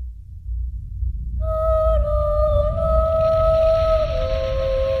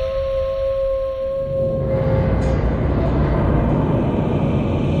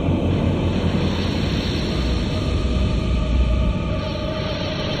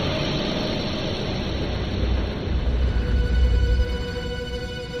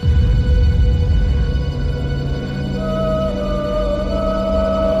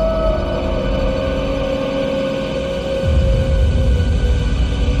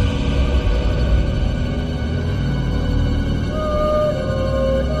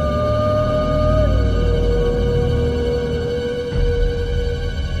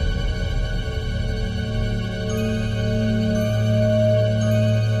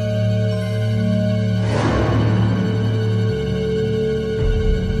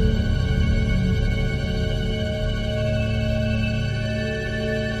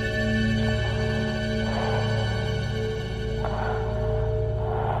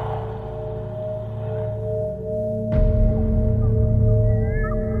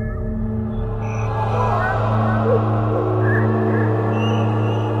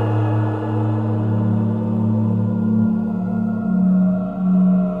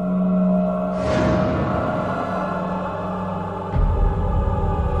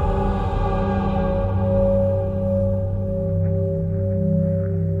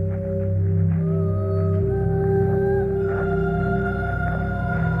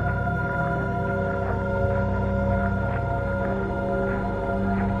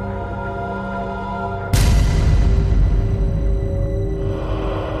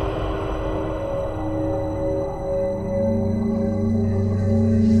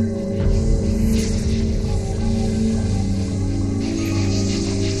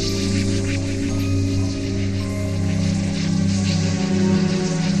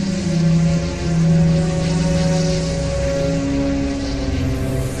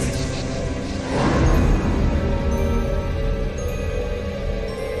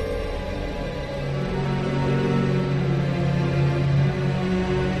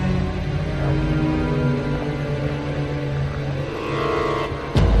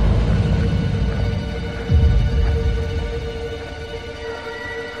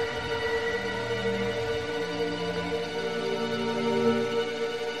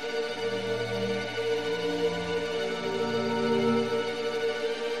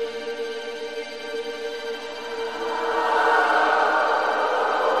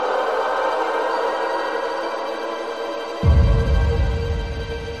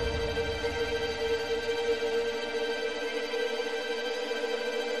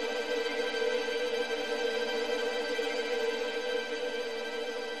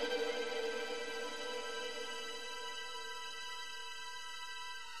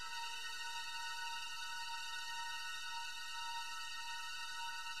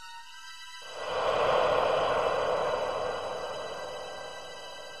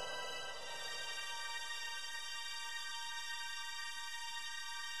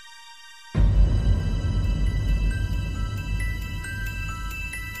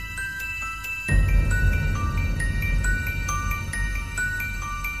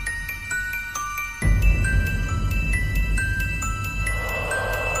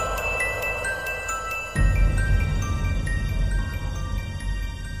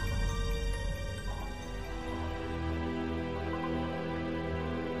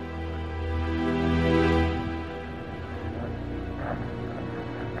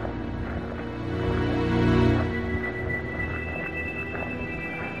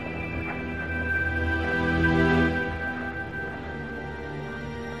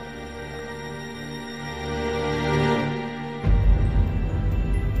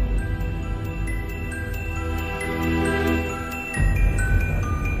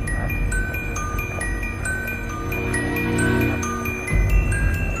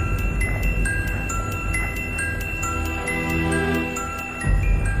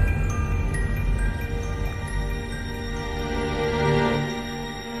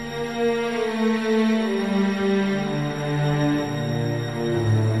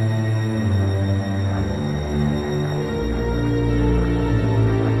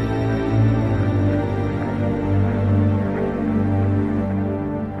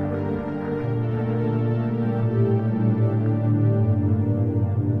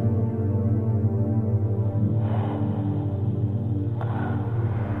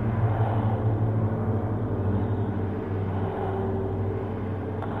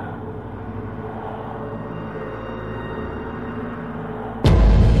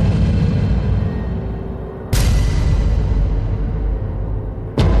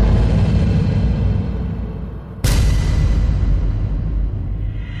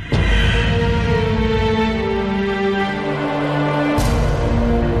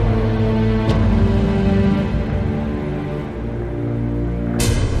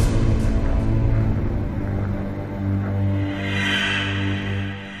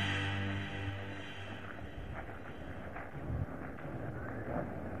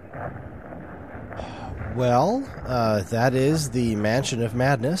 Well, that is the Mansion of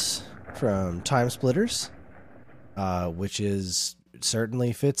Madness from Time Splitters, which is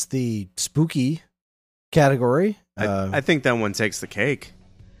certainly fits the spooky category. I think that one takes the cake.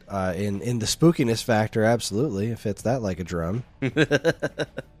 In the spookiness factor, absolutely, it fits that like a drum.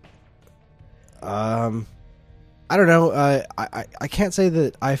 I don't know. I can't say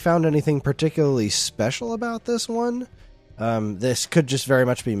that I found anything particularly special about this one. This could just very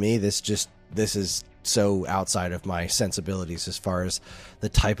much be me. This is so outside of my sensibilities as far as the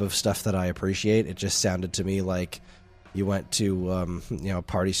type of stuff that I appreciate. It just sounded to me like you went to a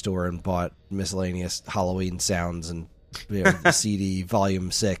party store and bought miscellaneous Halloween sounds and the CD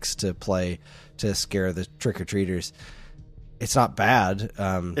Volume 6 to play to scare the trick-or-treaters. It's not bad,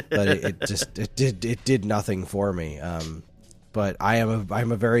 but it did nothing for me. But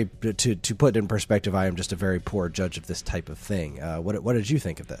I'm a very to put it in perspective, I am just a very poor judge of this type of thing. What did you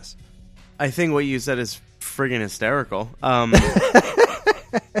think of this? I think what you said is friggin' hysterical.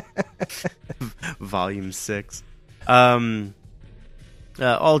 Volume 6. All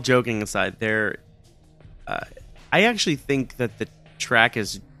joking aside, I actually think that the track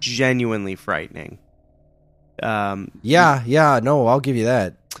is genuinely frightening. No, I'll give you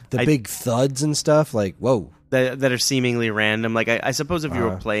that. The big thuds and stuff, like, whoa. That are seemingly random. Like, I suppose if you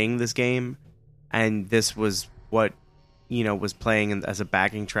were playing this game and this was what, was playing as a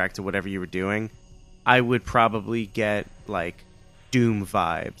backing track to whatever you were doing, I would probably get, like, Doom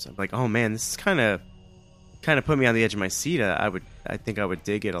vibes. I'm like, oh man, this is kind of put me on the edge of my seat. I think I would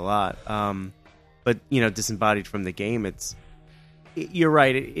dig it a lot. But, disembodied from the game, you're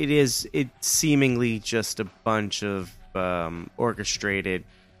right. It's seemingly just a bunch of orchestrated,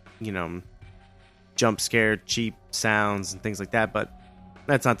 jump scare, cheap sounds and things like that. But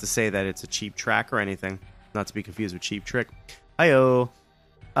that's not to say that it's a cheap track or anything. Not to be confused with Cheap Trick. Hi-oh.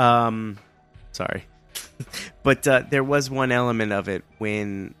 Sorry. But there was one element of it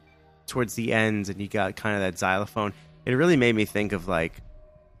when towards the end and you got kind of that xylophone. It really made me think of like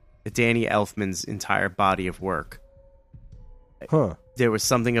Danny Elfman's entire body of work. Huh. There was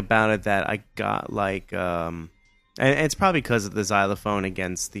something about it that I got like, and it's probably because of the xylophone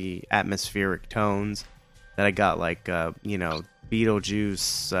against the atmospheric tones that I got like,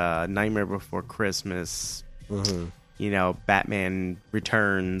 Beetlejuice, Nightmare Before Christmas, Batman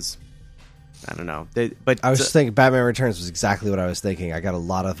Returns. I don't know. But I was thinking Batman Returns was exactly what I was thinking. I got a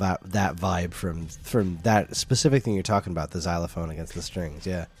lot of that vibe from that specific thing you're talking about, the xylophone against the strings,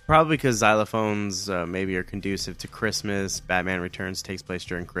 yeah. Probably because xylophones maybe are conducive to Christmas. Batman Returns takes place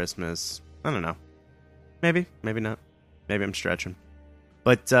during Christmas. I don't know. Maybe not. Maybe I'm stretching.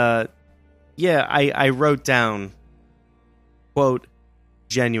 But, I wrote down, quote,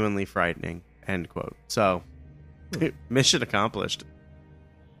 genuinely frightening, end quote. So, mission accomplished.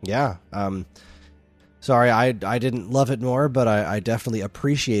 Yeah. Sorry, I didn't love it more, but I definitely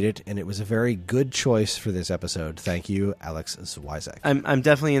appreciate it, and it was a very good choice for this episode. Thank you, Alex Zwyzek. I'm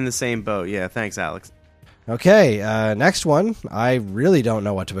definitely in the same boat. Yeah, thanks, Alex. Okay, next one. I really don't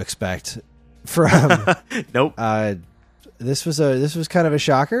know what to expect from. Nope. This was kind of a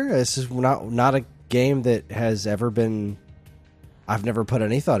shocker. This is not a game that has ever been. I've never put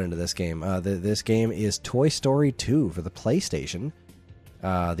any thought into this game. This game is Toy Story 2 for the PlayStation.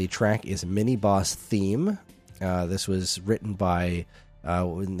 The track is Mini Boss Theme. This was written by,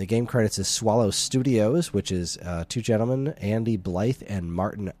 in the game credits is Swallow Studios, which is two gentlemen, Andy Blythe and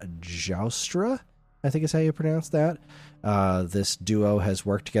Martin Joustra, I think is how you pronounce that. This duo has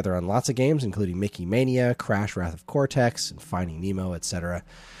worked together on lots of games, including Mickey Mania, Crash Wrath of Cortex, and Finding Nemo, etc.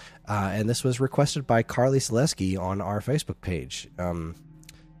 And this was requested by Carly Selesky on our Facebook page.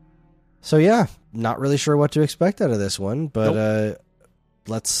 So yeah, not really sure what to expect out of this one, but... Nope.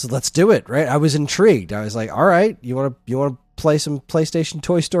 Let's do it, right? I was intrigued. I was like, all right, you want to play some PlayStation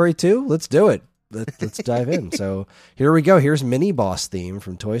Toy Story 2? Let's do it. Let's dive in. So here we go. Here's Mini Boss Theme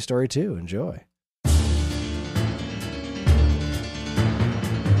from Toy Story 2. Enjoy.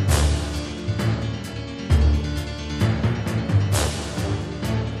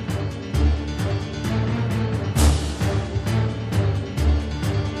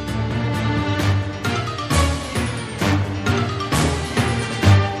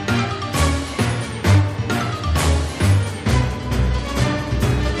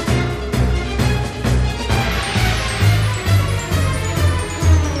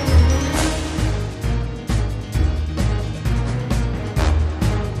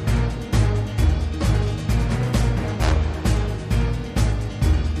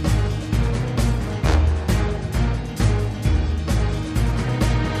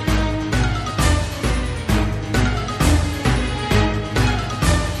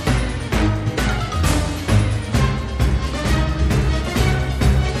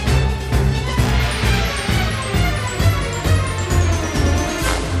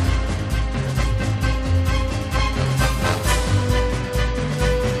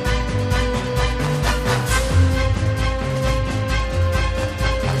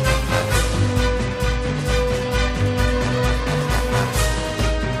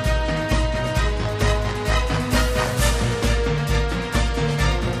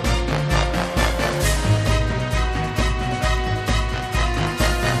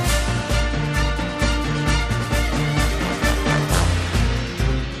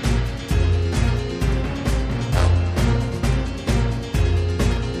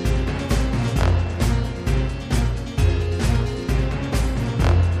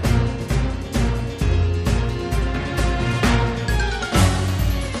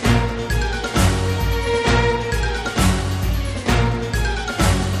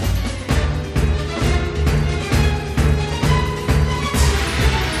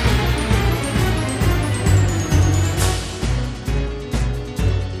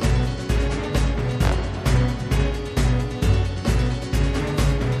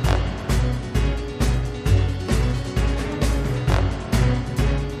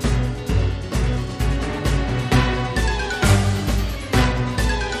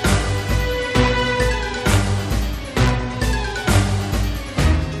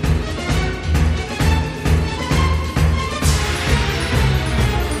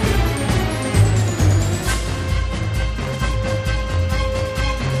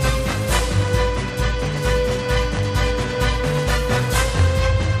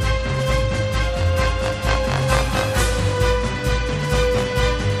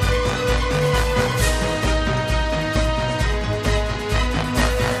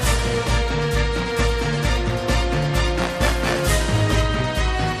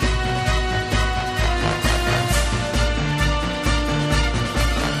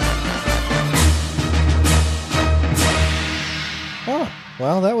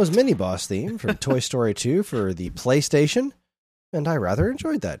 Well, that was Mini Boss theme from Toy Story 2 for the PlayStation, and I rather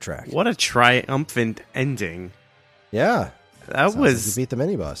enjoyed that track. What a triumphant ending. Yeah. That was... Like you beat the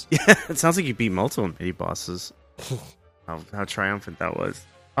Mini Boss. Yeah, it sounds like you beat multiple Mini Bosses. how triumphant that was.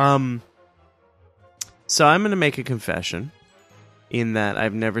 So I'm going to make a confession in that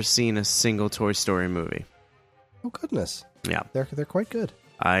I've never seen a single Toy Story movie. Oh, goodness. Yeah. They're quite good.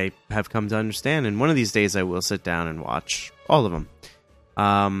 I have come to understand, and one of these days I will sit down and watch all of them.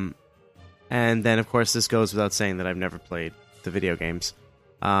 And then, of course, this goes without saying that I've never played the video games.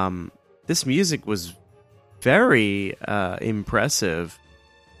 This music was very impressive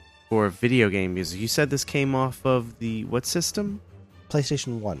for video game music. You said this came off of the what system?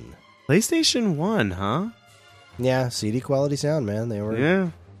 PlayStation 1. PlayStation 1, huh? Yeah, CD quality sound, man. They were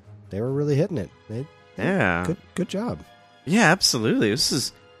really hitting it. Good job. Yeah, absolutely. This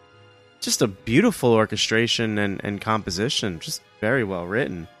is just a beautiful orchestration and composition. Just very well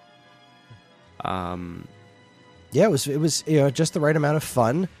written. Yeah, it was just the right amount of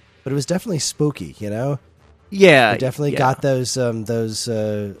fun, but it was definitely spooky, Yeah, it definitely got those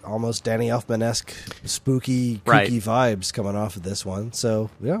almost Danny Elfman-esque spooky, kooky vibes coming off of this one. So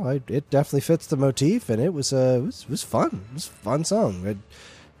it definitely fits the motif, and it was fun. It was a fun song. It had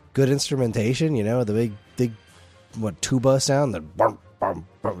good instrumentation, the big tuba sound. The bum, bum,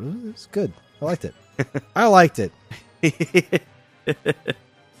 bum. It was good. I liked it. I liked it.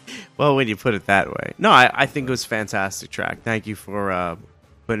 Well, when you put it that way, no, I think it was a fantastic track. Thank you for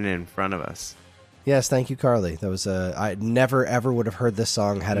putting it in front of us. Yes, thank you, Carly. That was I never ever would have heard this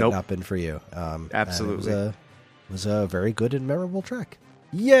song had it not been for you. Absolutely, it was a very good and memorable track.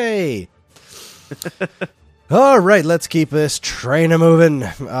 Yay! All right, let's keep this train a moving.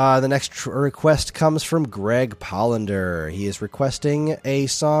 The next request comes from Greg Pollender. He is requesting a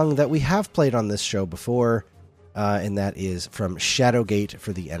song that we have played on this show before, and that is from Shadowgate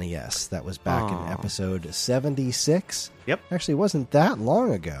for the NES. That was back in episode 76. Yep. Actually, it wasn't that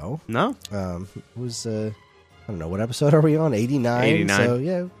long ago. No. It was, I don't know, what episode are we on? 89? 89. So,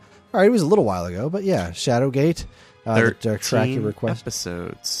 yeah. All right, it was a little while ago, but yeah, Shadowgate. The track you request.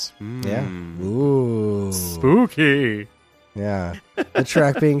 Episodes. Yeah. Ooh. Spooky. Yeah. The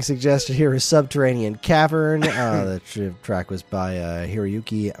track being suggested here is Subterranean Cavern. The track was by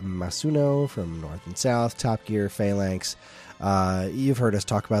Hiroyuki Masuno from North and South, Top Gear, Phalanx. You've heard us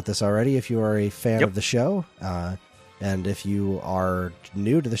talk about this already if you are a fan of the show. And if you are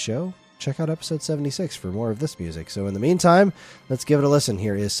new to the show, check out episode 76 for more of this music. So in the meantime, let's give it a listen.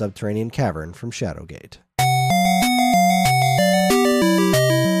 Here is Subterranean Cavern from Shadowgate.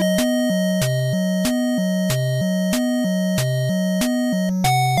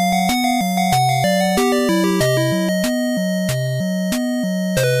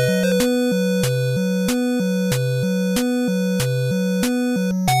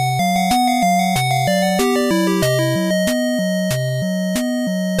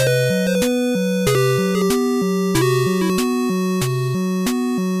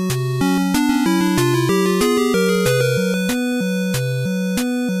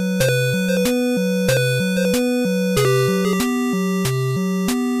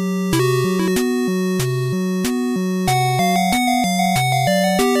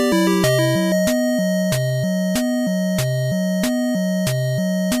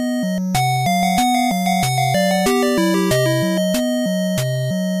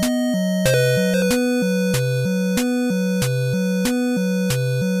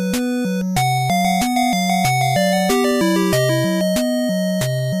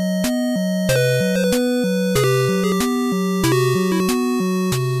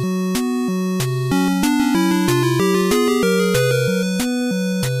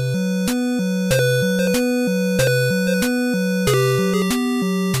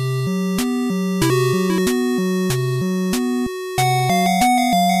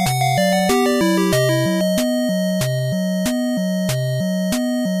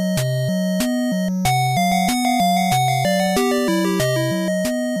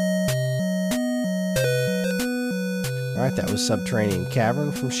 Subterranean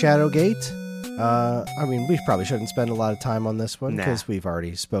Cavern from Shadowgate. I mean, we probably shouldn't spend a lot of time on this one because we've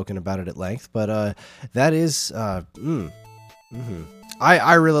already spoken about it at length, but that is I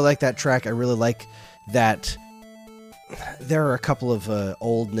really like that track. I really like that there are a couple of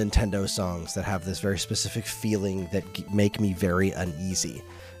old Nintendo songs that have this very specific feeling that make me very uneasy,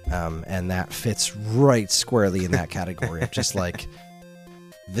 and that fits right squarely in that category of just like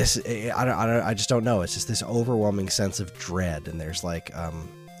this. I just don't know. It's just this overwhelming sense of dread, and there's like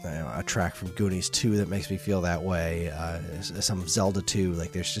a track from Goonies 2 that makes me feel that way. Some Zelda 2.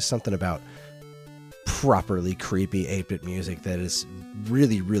 Like there's just something about properly creepy 8-bit music that is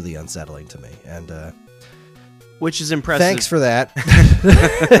really, really unsettling to me. And which is impressive. Thanks for that.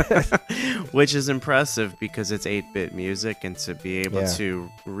 Which is impressive because it's 8-bit music, and to be able to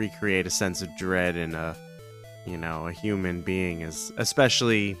recreate a sense of dread in a human being is,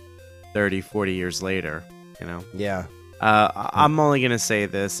 especially 30, 40 years later, Yeah. I'm only going to say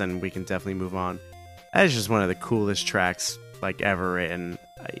this, and we can definitely move on. That is just one of the coolest tracks like ever written.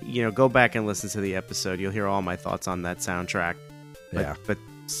 Go back and listen to the episode. You'll hear all my thoughts on that soundtrack. But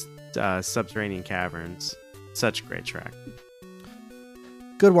Subterranean Caverns, such a great track.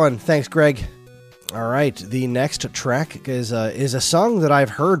 Good one. Thanks, Greg. All right. The next track is a song that I've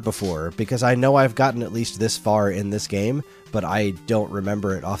heard before, because I know I've gotten at least this far in this game, but I don't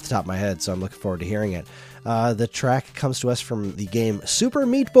remember it off the top of my head, so I'm looking forward to hearing it. The track comes to us from the game Super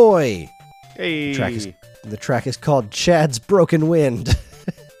Meat Boy. Hey. The track is called Chad's Broken Wind,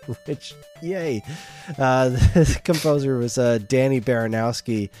 which, yay. The composer was Danny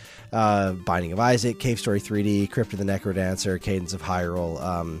Baranowski, Binding of Isaac, Cave Story 3D, Crypt of the Necrodancer, Cadence of Hyrule.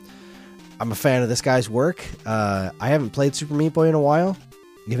 I'm a fan of this guy's work. I haven't played Super Meat Boy in a while,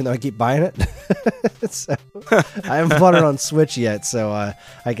 even though I keep buying it. So, I haven't bought it on Switch yet, so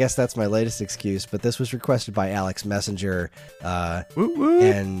I guess that's my latest excuse. But this was requested by Alex Messenger,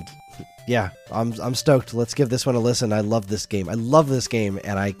 and yeah, I'm stoked. Let's give this one a listen. I love this game.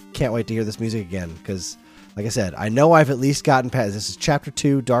 And I can't wait to hear this music again, because, like I said, I know I've at least gotten past. This is Chapter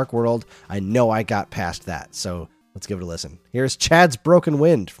 2, Dark World. I know I got past that, so let's give it a listen. Here's Chad's Broken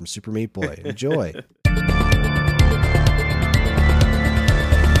Wind from Super Meat Boy. Enjoy.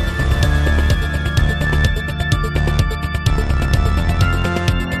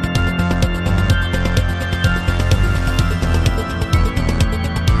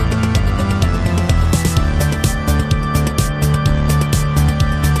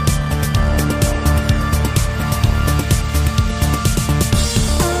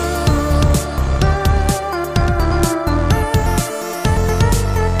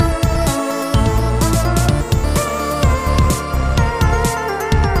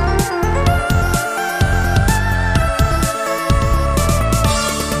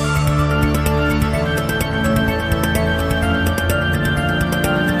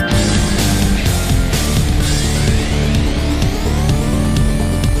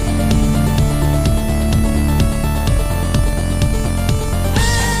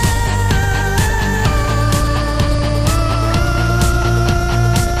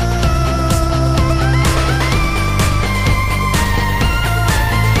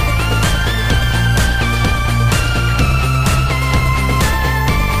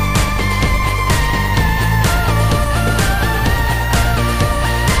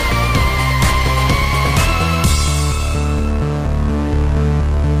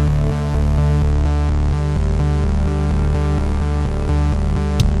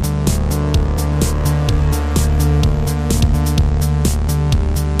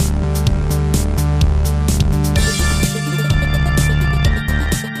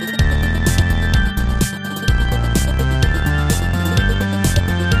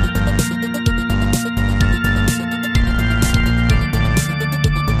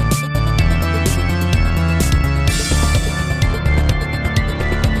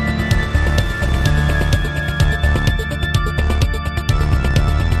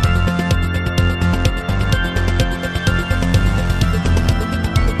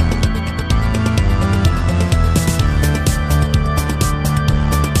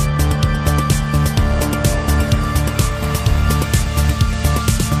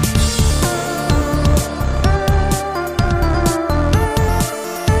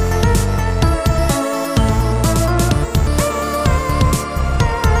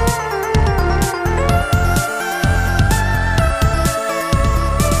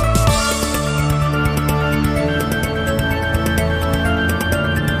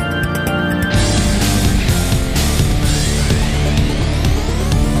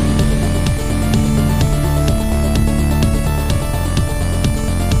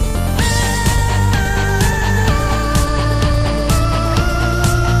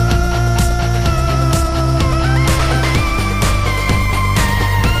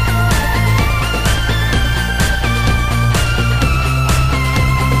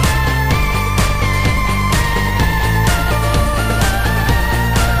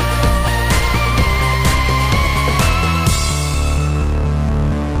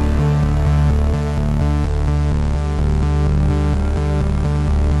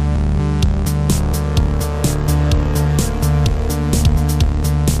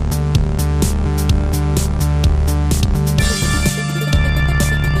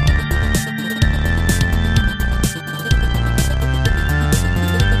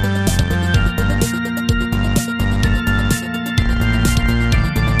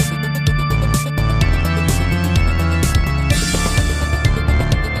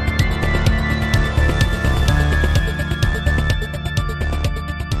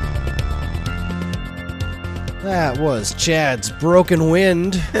 was Chad's Broken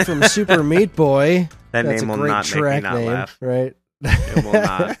Wind from Super Meat Boy. That That's name a will great not make me track not name, laugh. right? It will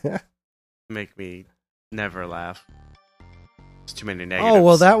not make me never laugh. There's too many negatives. Oh,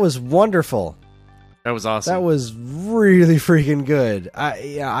 well, that was wonderful. That was awesome. That was really freaking good.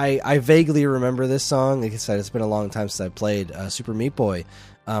 I vaguely remember this song. Like I said, it's been a long time since I played Super Meat Boy.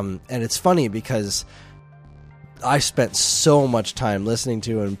 And it's funny because I spent so much time listening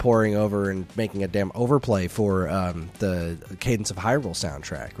to and poring over and making a damn overplay for the Cadence of Hyrule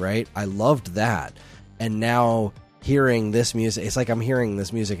soundtrack, right? I loved that. And now hearing this music, it's like I'm hearing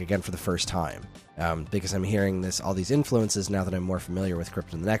this music again for the first time. Because I'm hearing all these influences now that I'm more familiar with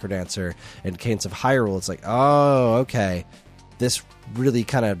Crypt and the Necrodancer and Cadence of Hyrule. It's like, oh, okay. This really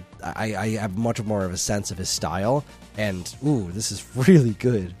kind of, I have much more of a sense of his style. And, ooh, this is really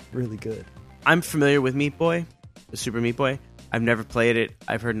good. Really good. I'm familiar with Meat Boy, the Super Meat Boy. I've never played it.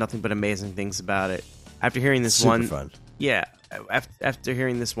 I've heard nothing but amazing things about it. After hearing this Super fun. Yeah. After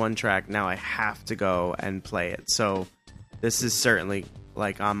hearing this one track, now I have to go and play it. So this is certainly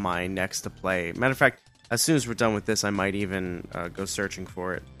like on my next to play. Matter of fact, as soon as we're done with this, I might even go searching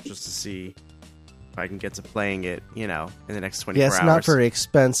for it just to see if I can get to playing it, in the next 24 hours. Yeah, it's not very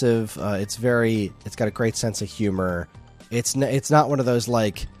expensive. It's got a great sense of humor. It's not one of those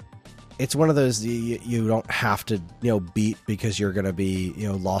it's one of those you don't have to beat because you're going to be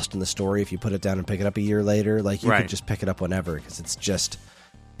lost in the story if you put it down and pick it up a year later. Like you Right. could just pick it up whenever because it's just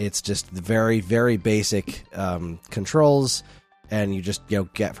very, very basic controls. And you just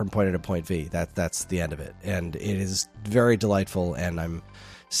get from point A to point V. That's the end of it, and it is very delightful. And I'm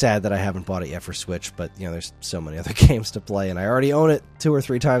sad that I haven't bought it yet for Switch, but there's so many other games to play, and I already own it 2 or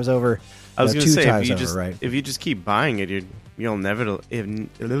 3 times over. I was going to say, right? if you just keep buying it, you'll never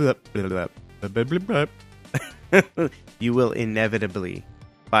you will inevitably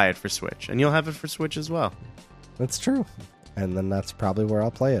buy it for Switch, and you'll have it for Switch as well. That's true, and then that's probably where I'll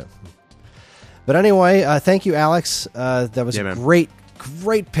play it. But anyway, thank you, Alex. That was a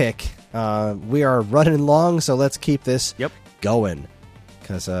great pick. We are running long, so let's keep this going.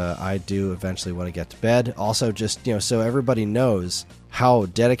 Because I do eventually want to get to bed. Also, just so everybody knows how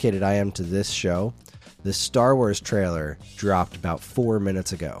dedicated I am to this show, the Star Wars trailer dropped about 4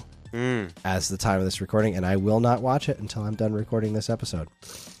 minutes ago as the time of this recording, and I will not watch it until I'm done recording this episode.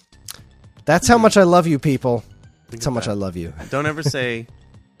 That's how much I love you, people. That's how much I love you. Don't ever say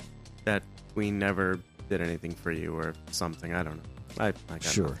that we never did anything for you or something. I don't know. I got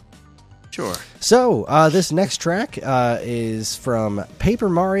Sure. Sure. So, this next track is from Paper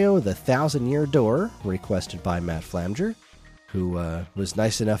Mario The 1,000-Year Door, requested by Matt Flamger, who was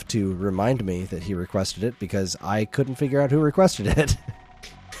nice enough to remind me that he requested it because I couldn't figure out who requested it.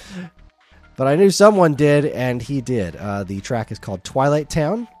 But I knew someone did, and he did. The track is called Twilight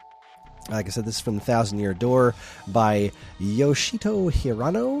Town. Like I said, this is from The 1,000-Year Door by Yoshito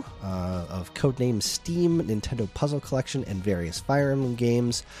Hirano of Codename Steam, Nintendo Puzzle Collection, and various Fire Emblem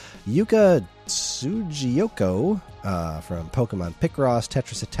games. Yuka Tsujiyoko from Pokemon Picross,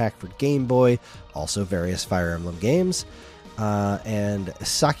 Tetris Attack for Game Boy, also various Fire Emblem games. And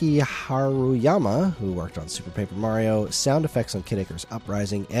Saki Haruyama, who worked on Super Paper Mario, sound effects on Kid Icarus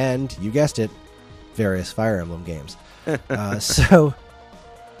Uprising, and, you guessed it, various Fire Emblem games.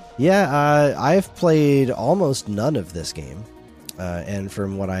 Yeah, I've played almost none of this game, and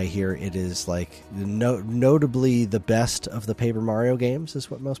from what I hear, it is notably the best of the Paper Mario games,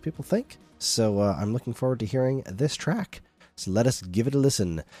 is what most people think. So I'm looking forward to hearing this track. So let us give it a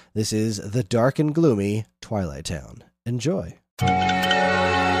listen. This is the dark and gloomy Twilight Town. Enjoy.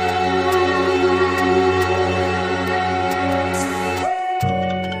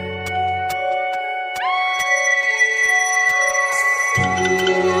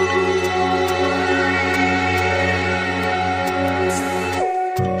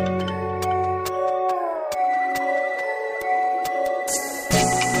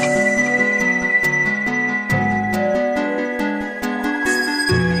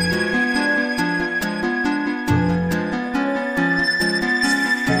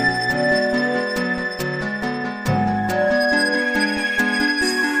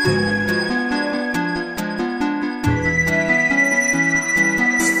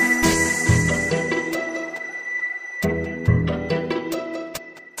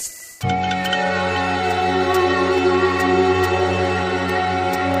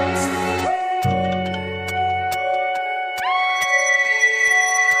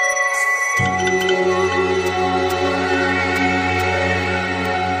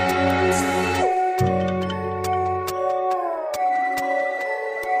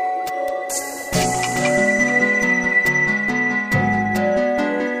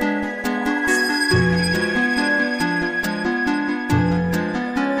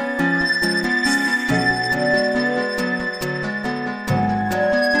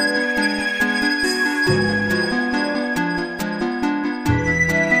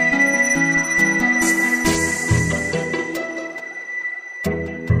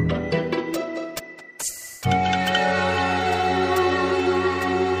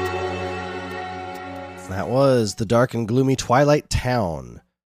 was The Dark and Gloomy Twilight Town.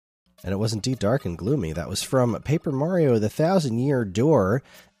 And it was indeed dark and gloomy. That was from Paper Mario The Thousand Year Door.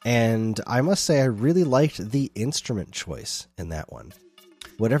 And I must say, I really liked the instrument choice in that one.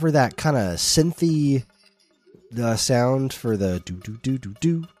 Whatever that kind of synthy sound for the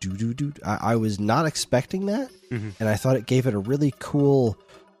do-do-do-do-do-do-do-do. I was not expecting that. Mm-hmm. And I thought it gave it a really cool,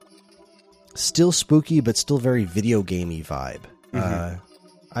 still spooky, but still very video gamey vibe. Mm-hmm.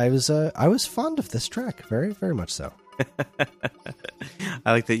 I was fond of this track. Very, very much so.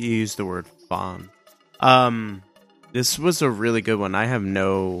 I like that you used the word fond. This was a really good one. I have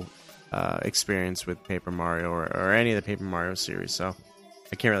no experience with Paper Mario or any of the Paper Mario series, so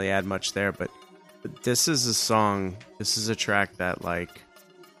I can't really add much there. But this is a song, this is a track that, like,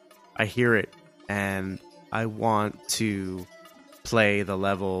 I hear it and I want to play the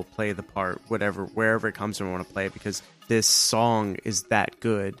level, play the part, wherever it comes from, I want to play it because this song is that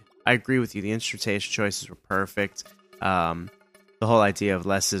good. I agree with you. The instrumentation choices were perfect. The whole idea of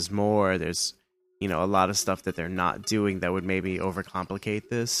less is more. There's, a lot of stuff that they're not doing that would maybe overcomplicate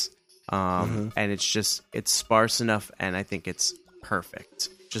this. And it's sparse enough, and I think it's perfect.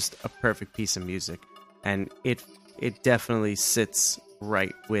 Just a perfect piece of music. And it definitely sits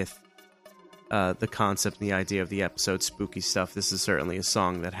right with the concept and the idea of the episode spooky stuff. This is certainly a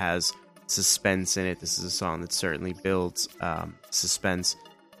song that has suspense in it. This is a song that certainly builds suspense.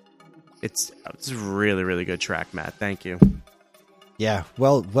 It's a really, really good track, Matt. Thank you. Yeah,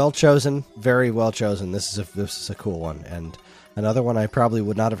 well chosen, very well chosen. This is a cool one, and another one I probably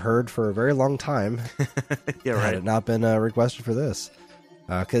would not have heard for a very long time. Yeah, right. Had it not been requested for this,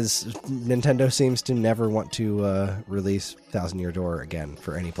 because Nintendo seems to never want to release Thousand Year Door again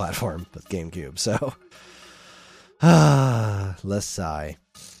for any platform but GameCube. So, let's sigh.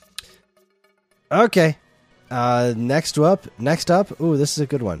 Okay. Next up. Ooh, this is a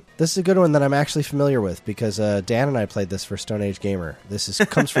good one. This is a good one that I'm actually familiar with because Dan and I played this for Stone Age Gamer.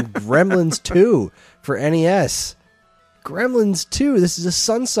 Comes from Gremlins 2 for NES. Gremlins 2. This is a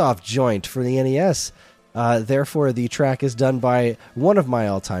Sunsoft joint for the NES. Therefore, the track is done by one of my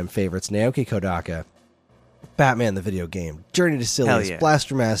all-time favorites, Naoki Kodaka. Batman the video game, Journey to Silius, yeah.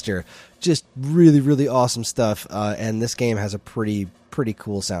 Blaster Master, just really, really awesome stuff. And this game has a pretty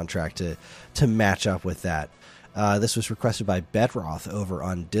cool soundtrack to match up with that. This was requested by Bedroth over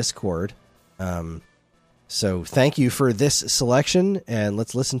on Discord. So thank you for this selection, and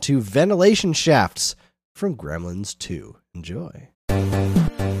let's listen to Ventilation Shafts from Gremlins 2. Enjoy.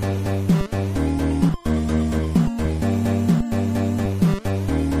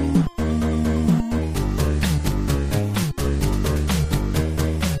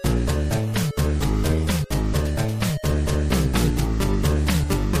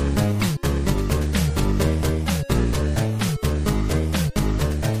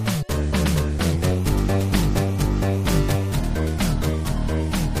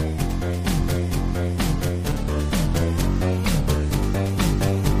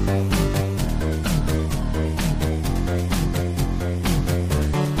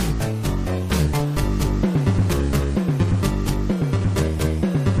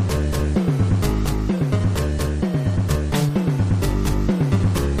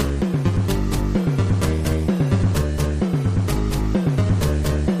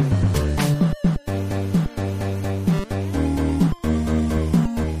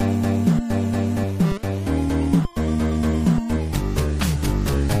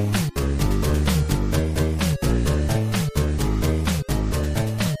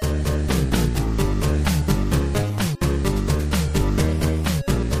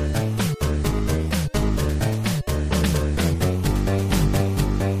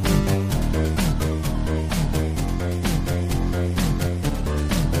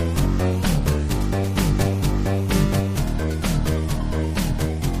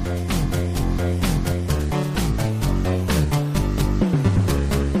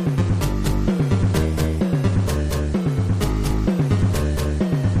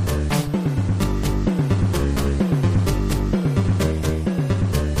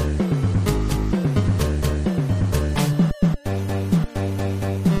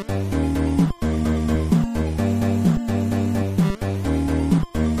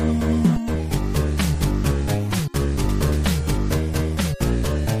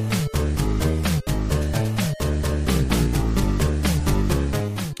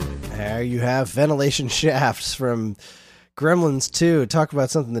 You have Ventilation Shafts from Gremlins 2. Talk about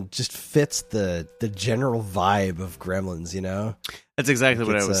something that just fits the general vibe of Gremlins, That's exactly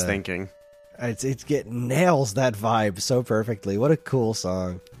what I was thinking. It nails that vibe so perfectly. What a cool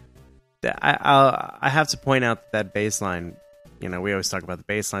song. I have to point out that bass line, we always talk about the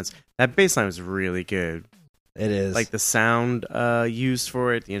bass lines. That bass line was really good. It is. Like the sound used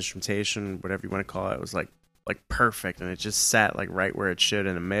for it, the instrumentation, whatever you want to call it, was like perfect, and it just sat like right where it should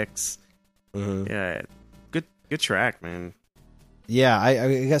in a mix. Mm-hmm. Yeah, good track, man. Yeah,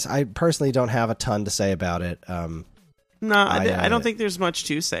 I guess I personally don't have a ton to say about it. No, I don't think there's much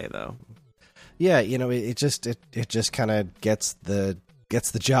to say though. Yeah, it just kind of gets the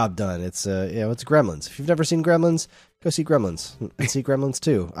job done. It's it's Gremlins. If you've never seen Gremlins, go see Gremlins and see Gremlins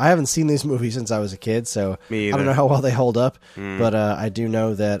 2. I haven't seen these movies since I was a kid, so I don't know how well they hold up. But I do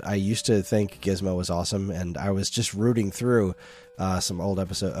know that I used to think Gizmo was awesome, and I was just rooting through some old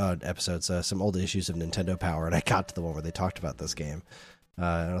episodes, some old issues of Nintendo Power, and I got to the one where they talked about this game, and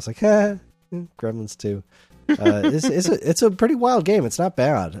I was like, Gremlins 2. It's a pretty wild game. It's not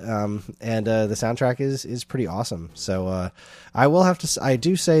bad, and the soundtrack is pretty awesome. So I will have to. I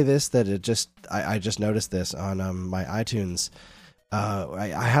do say this that I just noticed this on my iTunes.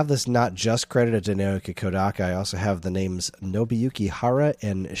 I have this not just credited to Naoki Kodaka. I also have the names Nobuyuki Hara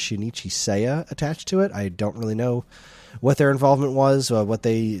and Shinichi Seiya attached to it. I don't really know what their involvement was, what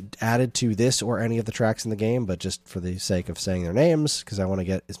they added to this or any of the tracks in the game, but just for the sake of saying their names, because I want to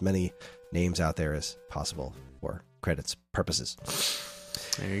get as many names out there as possible for credits purposes.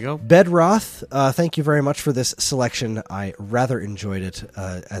 There you go. Bedroth, thank you very much for this selection. I rather enjoyed it,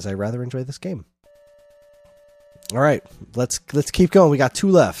 as I rather enjoyed this game. All right, let's keep going. We got 2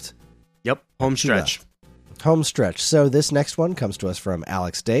 left. Yep, home stretch. Home stretch. So this next one comes to us from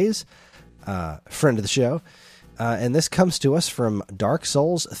Alex Days, friend of the show. And this comes to us from Dark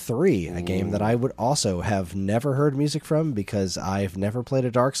Souls 3, a game that I would also have never heard music from because I've never played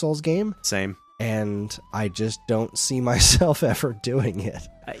a Dark Souls game. Same. And I just don't see myself ever doing it.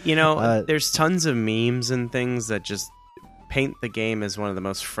 There's tons of memes and things that just paint the game as one of the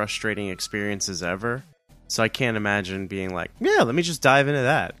most frustrating experiences ever. So I can't imagine being like, yeah, let me just dive into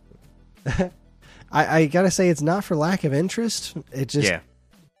that. I gotta say, it's not for lack of interest. It just...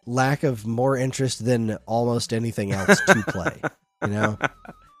 lack of more interest than almost anything else to play.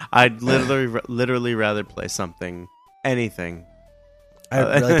 I'd literally rather play anything.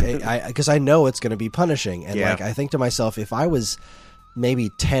 Because I know it's going to be punishing, and I think to myself, if I was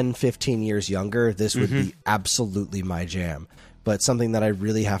maybe 10, 15 years younger, this would be absolutely my jam. But something that I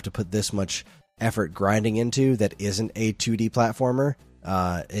really have to put this much effort grinding into that isn't a 2D platformer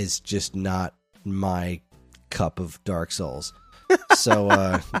is just not my cup of Dark Souls.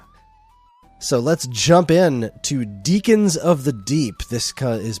 So let's jump in to Deacons of the Deep. This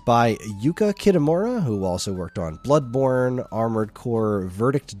is by Yuka Kitamura, who also worked on Bloodborne, Armored Core,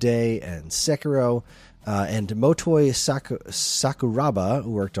 Verdict Day, and Sekiro, and Motoi Sakuraba,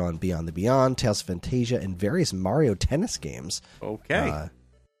 who worked on Beyond the Beyond, Tales of Fantasia, and various Mario Tennis games. Okay,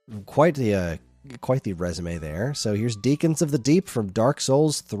 quite the resume there. So here's Deacons of the Deep from Dark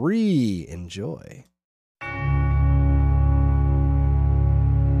Souls 3. Enjoy.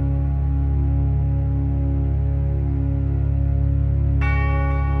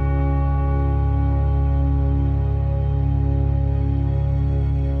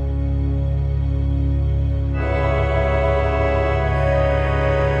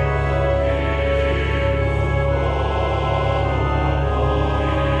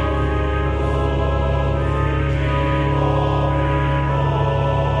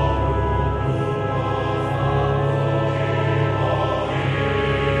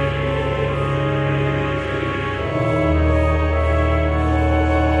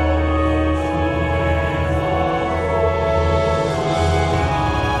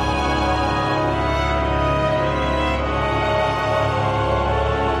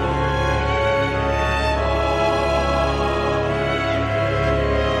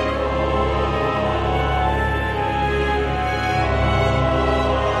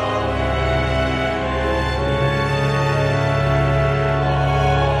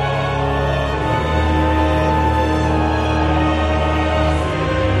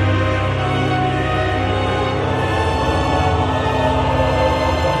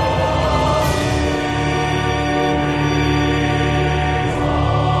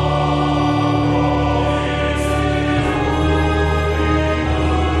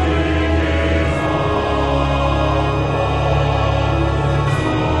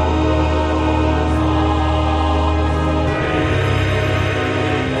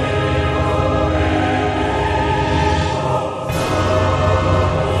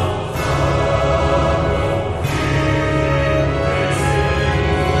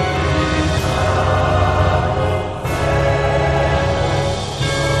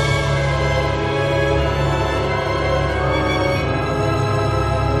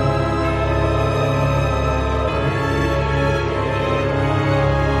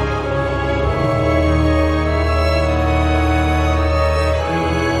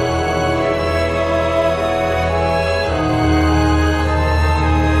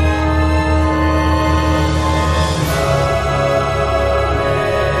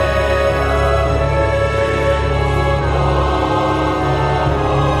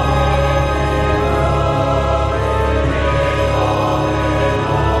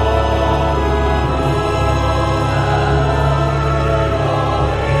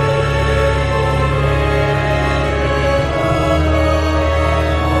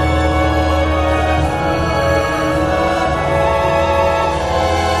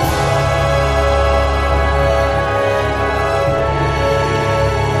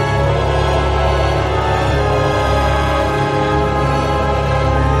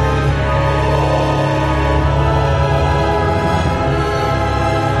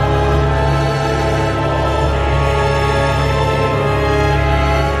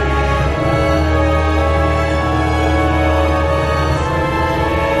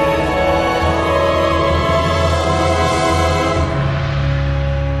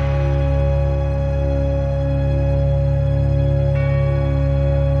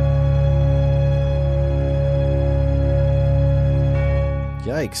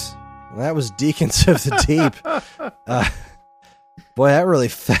 Yikes. That was Deacons of the Deep. Boy, that really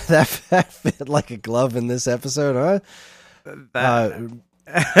that fit like a glove in this episode, huh? Yeah.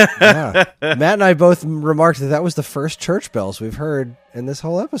 Matt and I both remarked that was the first church bells we've heard in this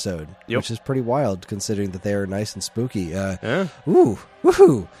whole episode, which is pretty wild considering that they are nice and spooky. Yeah. Ooh,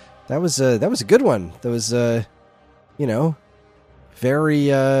 woohoo! That was a good one. That was, very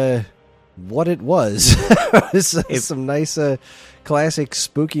what it was. Some nice classic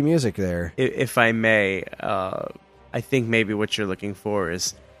spooky music there. If I may, I think maybe what you're looking for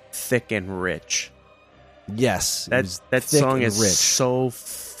is thick and rich. Yes, that song is rich. So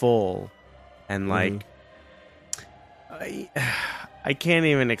full, and like I can't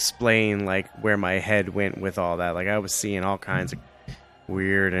even explain like where my head went with all that. Like I was seeing all kinds of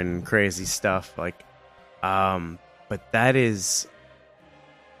weird and crazy stuff. Like, but that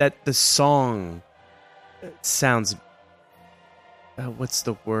the song sounds. What's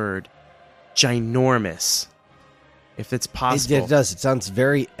the word? Ginormous. If it's possible. It does. It sounds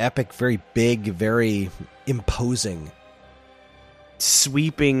very epic, very big, very imposing.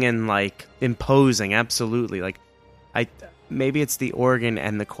 Sweeping and, like, imposing, absolutely. Like, maybe it's the organ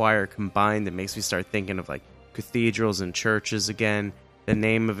and the choir combined that makes me start thinking of, like, cathedrals and churches again. The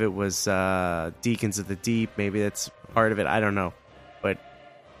name of it was Deacons of the Deep. Maybe that's part of it. I don't know. But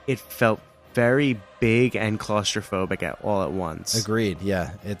it felt very big and claustrophobic all at once. Agreed,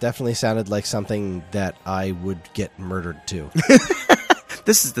 yeah. It definitely sounded like something that I would get murdered to.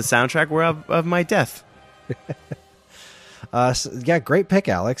 This is the soundtrack of my death. Yeah, great pick,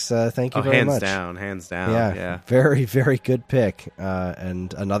 Alex. Thank you very much. Hands down. Yeah, very, very good pick.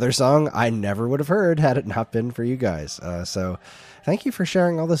 And another song I never would have heard had it not been for you guys. So thank you for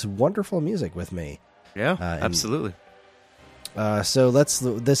sharing all this wonderful music with me. Yeah, absolutely. So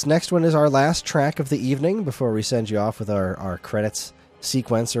this next one is our last track of the evening before we send you off with our credits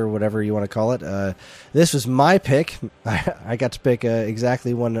sequence or whatever you want to call it. This was my pick. I got to pick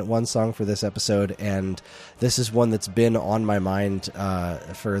exactly one song for this episode, and this is one that's been on my mind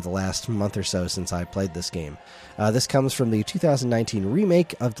for the last month or so since I played this game. This comes from the 2019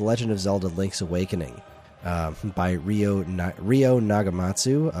 remake of The Legend of Zelda Link's Awakening. By Ryo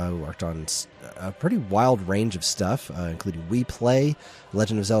Nagamatsu, who worked on a pretty wild range of stuff, including Wii Play,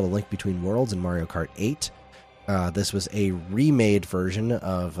 Legend of Zelda Link Between Worlds, and Mario Kart 8. This was a remade version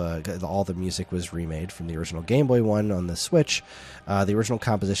of all the music was remade from the original Game Boy one on the Switch. The original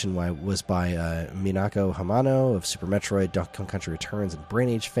composition was by Minako Hamano of Super Metroid, Donkey Kong Country Returns, and Brain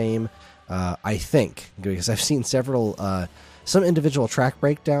Age fame. I think, because I've seen some individual track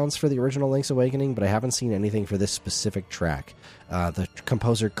breakdowns for the original Link's Awakening, but I haven't seen anything for this specific track. The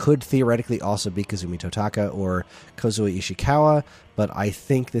composer could theoretically also be Kazumi Totaka or Kozue Ishikawa, but I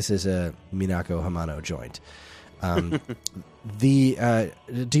think this is a Minako Hamano joint.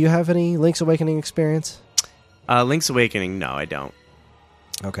 Do you have any Link's Awakening experience? Link's Awakening, no, I don't.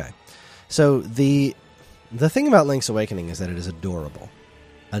 Okay. So the thing about Link's Awakening is that it is adorable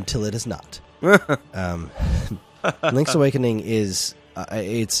until it is not. Link's Awakening is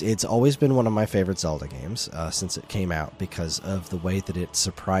it's always been one of my favorite Zelda games since it came out because of the way that it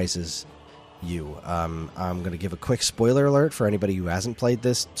surprises you. I'm going to give a quick spoiler alert for anybody who hasn't played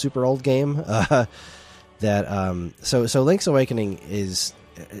this super old game. So Link's Awakening is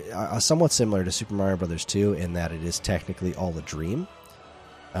somewhat similar to Super Mario Bros. 2 in that it is technically all a dream.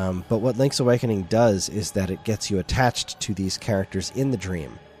 But what Link's Awakening does is that it gets you attached to these characters in the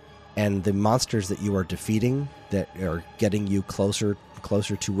dream. And the monsters that you are defeating that are getting you closer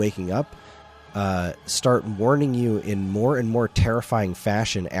to waking up start warning you in more and more terrifying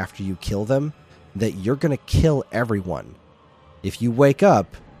fashion after you kill them that you're going to kill everyone. If you wake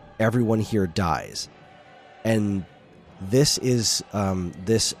up, everyone here dies. And this is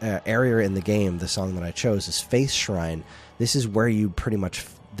this area in the game, the song that I chose is Face Shrine. This is where you pretty much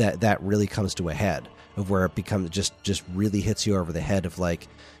that really comes to a head of where it becomes just really hits you over the head of like,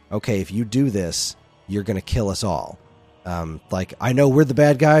 okay, if you do this, you're going to kill us all. Like, I know we're the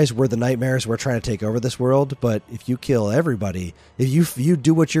bad guys, we're the nightmares, we're trying to take over this world, but if you kill everybody, if you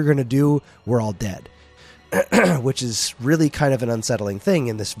do what you're going to do, we're all dead. Which is really kind of an unsettling thing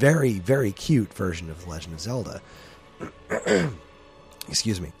in this very, very cute version of The Legend of Zelda.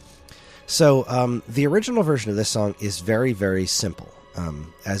 Excuse me. So, the original version of this song is very, very simple.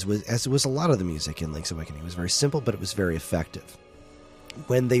 As was a lot of the music in Link's Awakening. It was very simple, but it was very effective.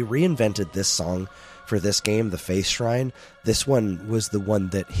 When they reinvented this song for this game, the Face Shrine, this one was the one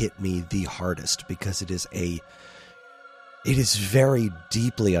that hit me the hardest because it is very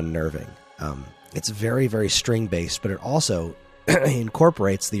deeply unnerving. It's very, very string based, but it also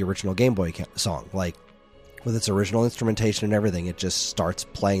incorporates the original Game Boy song. Like with its original instrumentation and everything, it just starts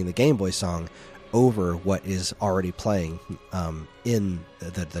playing the Game Boy song over what is already playing in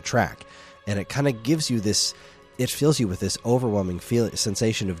the track. And it kind of gives you this, it fills you with this overwhelming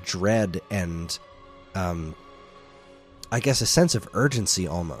sensation of dread and, I guess, a sense of urgency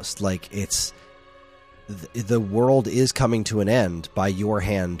almost. Like it's, the world is coming to an end by your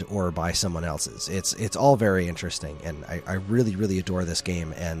hand or by someone else's. It's all very interesting, and I really, really adore this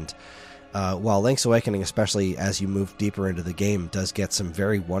game. And while Link's Awakening, especially as you move deeper into the game, does get some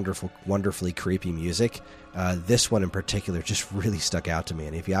very wonderfully creepy music, this one in particular just really stuck out to me.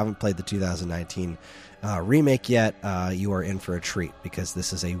 And if you haven't played the 2019 remake yet, you are in for a treat, because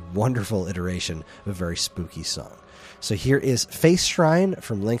this is a wonderful iteration of a very spooky song. So here is Face Shrine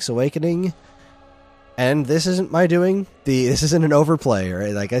from Link's Awakening. And this isn't my doing. This isn't an overplay,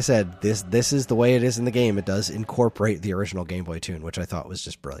 or like I said, this is the way it is in the game. It does incorporate the original Game Boy tune, which I thought was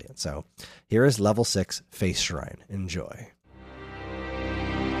just brilliant. So here is level 6, Face Shrine. Enjoy.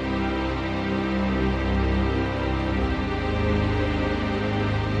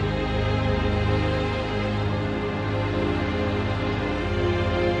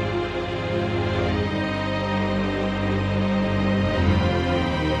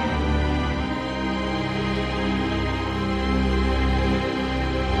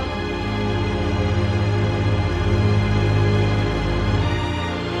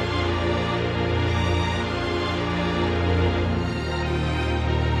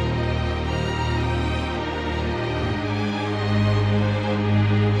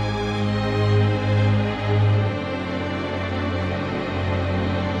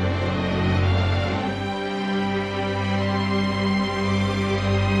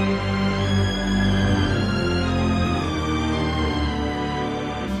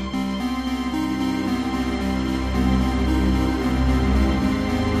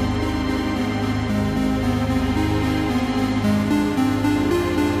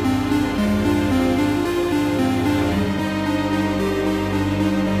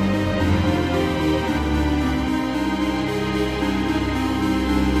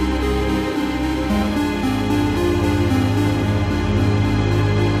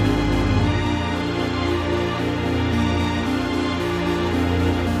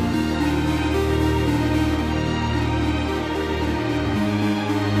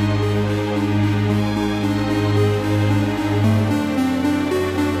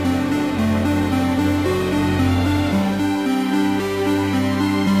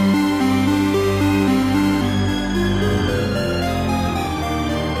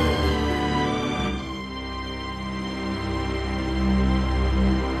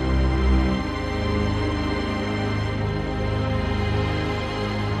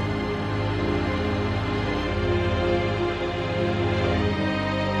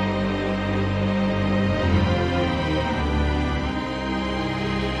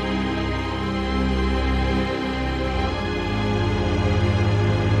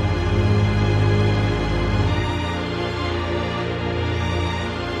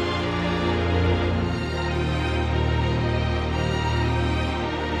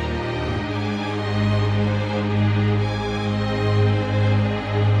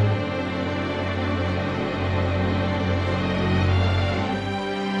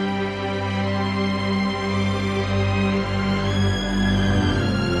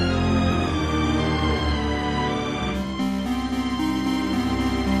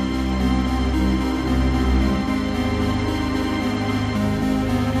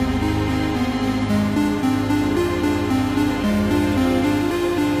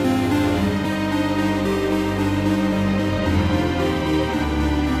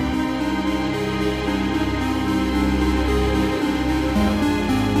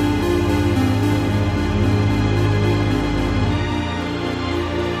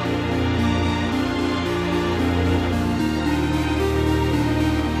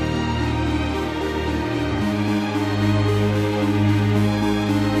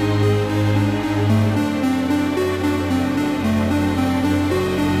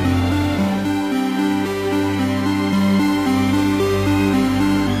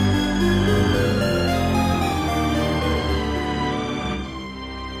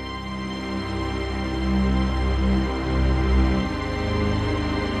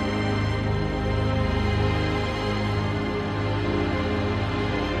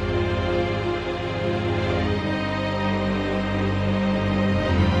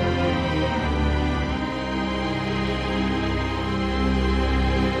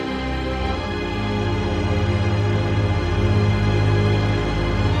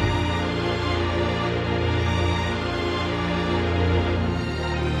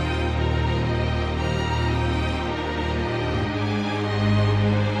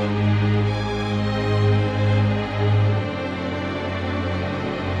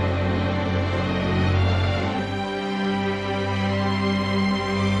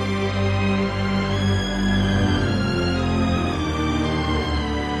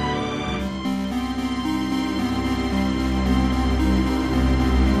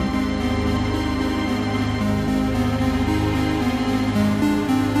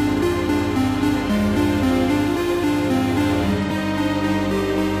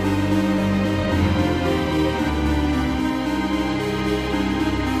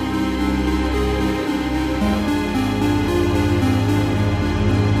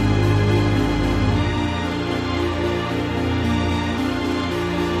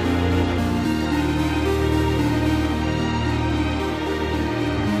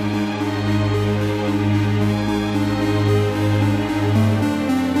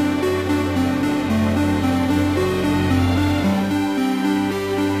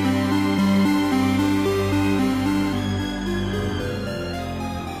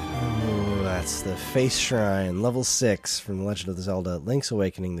 That's the Face Shrine, level 6 from The Legend of Zelda Link's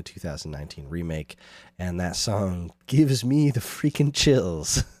Awakening, the 2019 remake. And that song gives me the freaking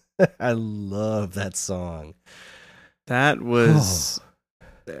chills. I love that song. That was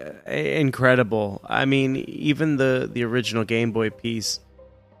incredible. I mean, even the original Game Boy piece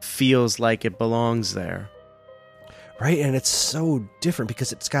feels like it belongs there. Right, and it's so different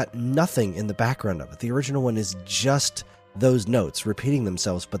because it's got nothing in the background of it. The original one is just those notes repeating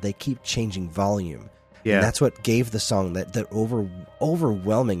themselves, but they keep changing volume. Yeah, and that's what gave the song that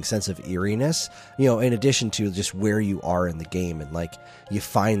overwhelming sense of eeriness. You know, in addition to just where you are in the game, and like you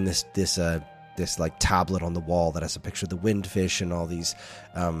find this like tablet on the wall that has a picture of the windfish and all these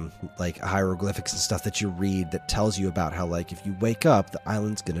like hieroglyphics and stuff that you read that tells you about how, like, if you wake up, the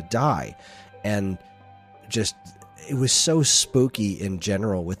island's gonna die, and just it was so spooky in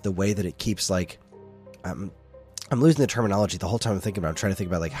general with the way that it keeps like. I'm losing the terminology the whole time I'm thinking about it. I'm trying to think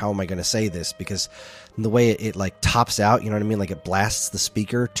about, like, how am I going to say this? Because the way it like tops out, you know what I mean? Like, it blasts the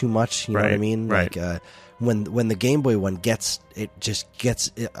speaker too much, you know what I mean? Right. Like, when the Game Boy one gets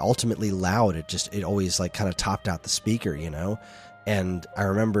ultimately loud, it always, like, kind of topped out the speaker, you know? And I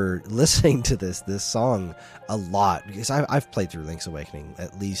remember listening to this song a lot, because I've played through Link's Awakening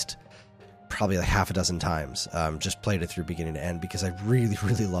at least probably like half a dozen times. Just played it through beginning to end because I really,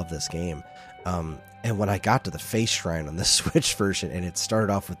 really love this game. And when I got to the Face Shrine on the Switch version, and it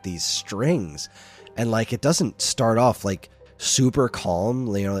started off with these strings, and like it doesn't start off like super calm,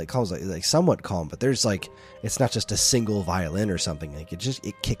 you know, it comes like somewhat calm, but there's like it's not just a single violin or something. Like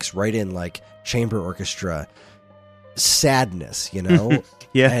it kicks right in like chamber orchestra sadness, you know.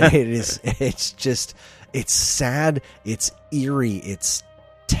 Yeah, and it's sad, it's eerie, it's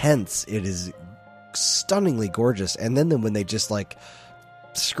tense, it is stunningly gorgeous. And then when they just like,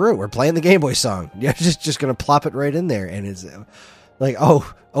 screw it, we're playing the Game Boy song, you're just gonna plop it right in there, and it's like, oh,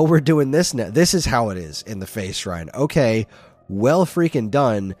 we're doing this now, this is how it is in the Face Shrine. Okay, well freaking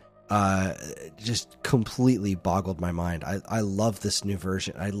done. Just completely boggled my mind. I love this new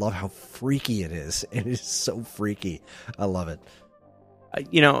version. I love how freaky it is. It is so freaky. I love it.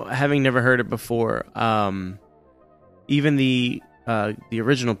 You know, having never heard it before, even the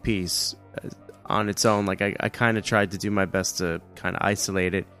original piece on its own, like I kind of tried to do my best to kind of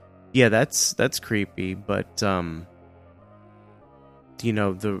isolate it. Yeah, that's creepy, but you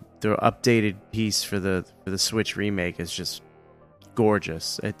know, the updated piece for the Switch remake is just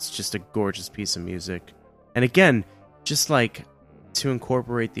gorgeous. It's just a gorgeous piece of music, and again, just like to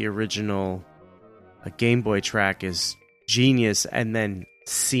incorporate the original Game Boy track is genius, and then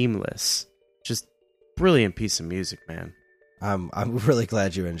seamless. Just brilliant piece of music, man. I'm really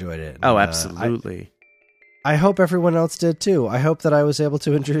glad you enjoyed it. Oh, absolutely. I hope everyone else did too. I hope that I was able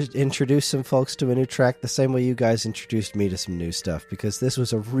to introduce some folks to a new track the same way you guys introduced me to some new stuff, because this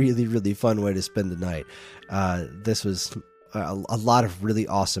was a really, really fun way to spend the night. This was a lot of really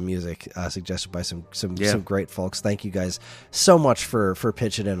awesome music suggested by some great folks. Thank you guys so much for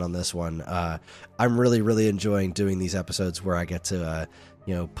pitching in on this one. I'm really, really enjoying doing these episodes where I get to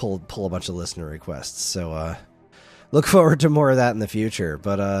pull a bunch of listener requests. So look forward to more of that in the future.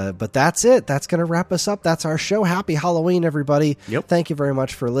 But that's it. That's going to wrap us up. That's our show. Happy Halloween, everybody. Yep. Thank you very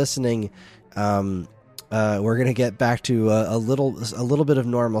much for listening. We're going to get back to a little bit of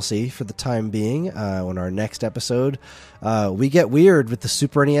normalcy for the time being. On our next episode, we get weird with the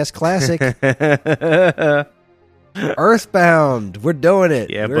Super NES Classic. Earthbound. We're doing it.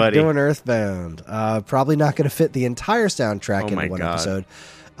 Yeah, We're doing Earthbound. Probably not going to fit the entire soundtrack into one episode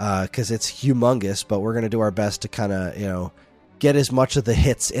because it's humongous, but we're going to do our best to kind of, get as much of the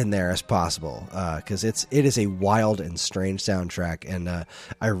hits in there as possible, because it is a wild and strange soundtrack, and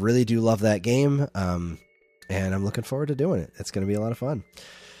I really do love that game, and I'm looking forward to doing it. It's going to be a lot of fun.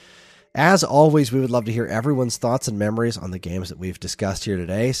 As always, we would love to hear everyone's thoughts and memories on the games that we've discussed here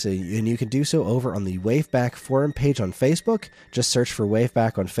today, and you can do so over on the Waveback forum page on Facebook. Just search for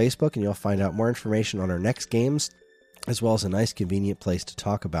Waveback on Facebook, and you'll find out more information on our next games, as well as a nice, convenient place to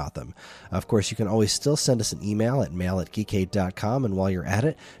talk about them. Of course, you can always still send us an email at mail@geekade.com, and while you're at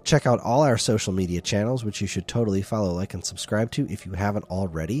it, check out all our social media channels, which you should totally follow, like, and subscribe to if you haven't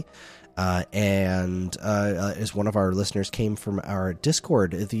already. As one of our listeners came from our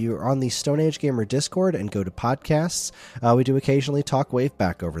Discord, if you're on the Stone Age Gamer Discord and go to podcasts, we do occasionally talk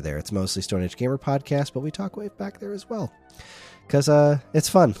Waveback over there. It's mostly Stone Age Gamer podcast, but we talk Waveback there as well, because it's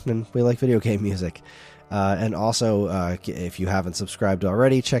fun, and we like video game music. And also, if you haven't subscribed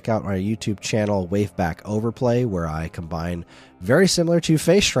already, check out our YouTube channel, Waveback Overplay, where I combine, very similar to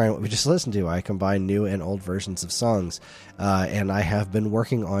Face Shrine, what we just listened to, I combine new and old versions of songs. And I have been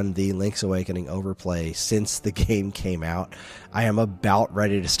working on the Link's Awakening Overplay since the game came out. I am about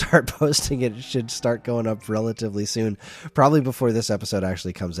ready to start posting it. It should start going up relatively soon, probably before this episode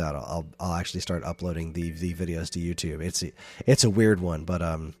actually comes out. I'll actually start uploading the videos to YouTube. It's a weird one, but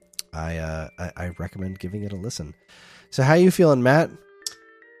I recommend giving it a listen. So how you feeling, Matt?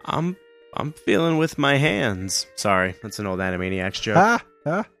 I'm feeling with my hands. Sorry, that's an old Animaniacs joke.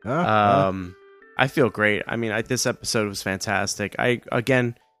 I feel great. I mean, this episode was fantastic.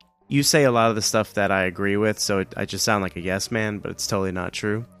 You say a lot of the stuff that I agree with, so I just sound like a yes man, but it's totally not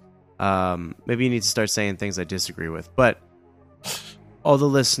true. Maybe you need to start saying things I disagree with. But all the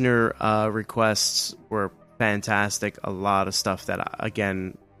listener requests were fantastic. A lot of stuff that,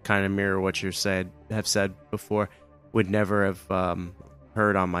 again, kind of mirror what you have said before. Would never have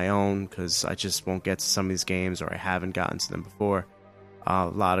heard on my own because I just won't get to some of these games, or I haven't gotten to them before. A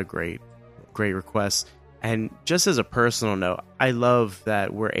lot of great requests. And just as a personal note, I love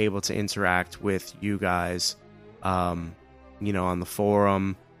that we're able to interact with you guys, on the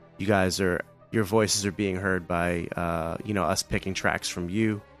forum. Your voices are being heard by, us picking tracks from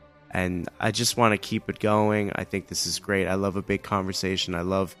you. And I just want to keep it going. I think this is great. I love a big conversation. I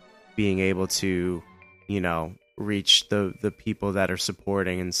love being able to, reach the people that are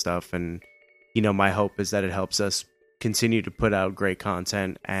supporting and stuff. And, my hope is that it helps us continue to put out great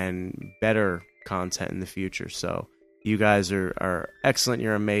content and better content in the future. So you guys are excellent.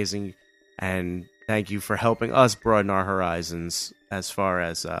 You're amazing. And thank you for helping us broaden our horizons as far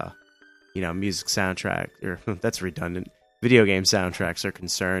as, music soundtrack, or that's redundant, video game soundtracks are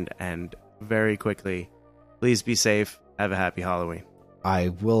concerned. And very quickly, please be safe. Have a happy Halloween. I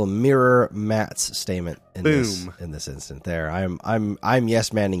will mirror Matt's statement in this instant. There, I'm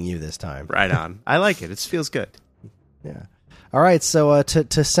yes manning you this time. Right on. I like it. It feels good. Yeah. All right. So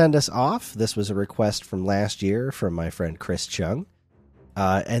to send us off, this was a request from last year from my friend Chris Chung,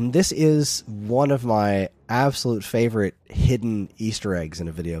 and this is one of my absolute favorite hidden Easter eggs in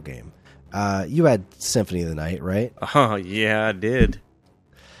a video game. You had Symphony of the Night, right? Oh yeah, I did.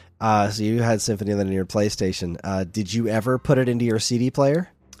 So you had Symphony of the Night on your PlayStation. Did you ever put it into your CD player?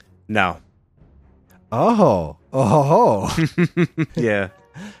 No. Oh. Yeah,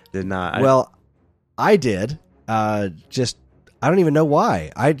 did not. Well, I did. I don't even know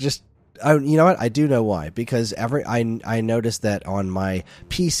why. You know what? I do know why, because I noticed that on my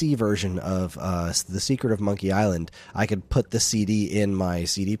PC version of The Secret of Monkey Island, I could put the CD in my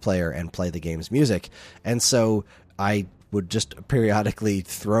CD player and play the game's music, and so I would just periodically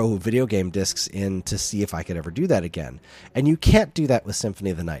throw video game discs in to see if I could ever do that again. And you can't do that with Symphony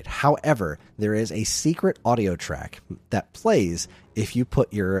of the Night. However, there is a secret audio track that plays if you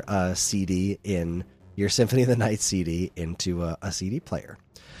put your CD in your Symphony of the Night CD into a CD player.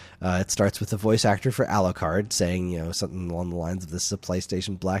 It starts with the voice actor for Alucard saying, something along the lines of, "This is a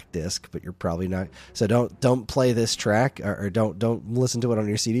PlayStation Black disc, but you're probably not. So don't play this track, or don't listen to it on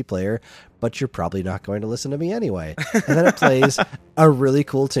your CD player. But you're probably not going to listen to me anyway." And then it plays a really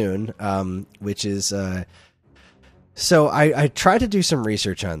cool tune, which is. So I tried to do some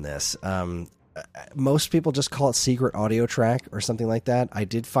research on this. Most people just call it secret audio track or something like that. I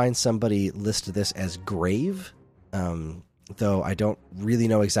did find somebody listed this as Grave. Though I don't really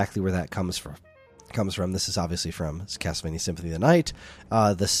know exactly where that comes from. This is obviously from Castlevania Symphony of the Night.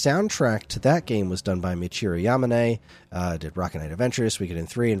 The soundtrack to that game was done by Michiru Yamane. Did Rocket Knight Adventures, Suikoden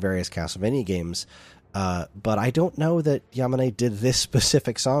 3, and various Castlevania games. But I don't know that Yamane did this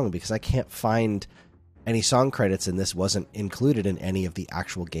specific song, because I can't find any song credits, and this wasn't included in any of the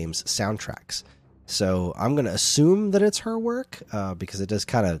actual game's soundtracks. So I'm going to assume that it's her work, because it does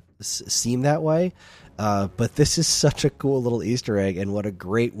kind of seem that way. But this is such a cool little Easter egg, and what a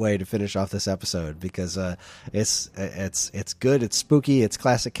great way to finish off this episode, because it's good, it's spooky, it's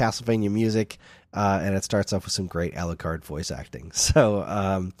classic Castlevania music, and it starts off with some great Alucard voice acting.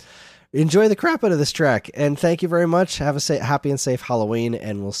 So enjoy the crap out of this track, and thank you very much. Have a happy and safe Halloween,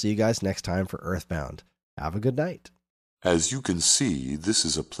 and we'll see you guys next time for Earthbound. Have a good night. As you can see, this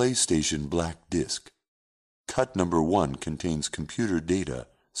is a PlayStation Black disc. Cut number 1 contains computer data,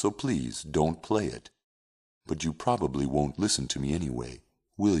 so please don't play it. But you probably won't listen to me anyway,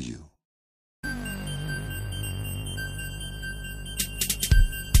 will you?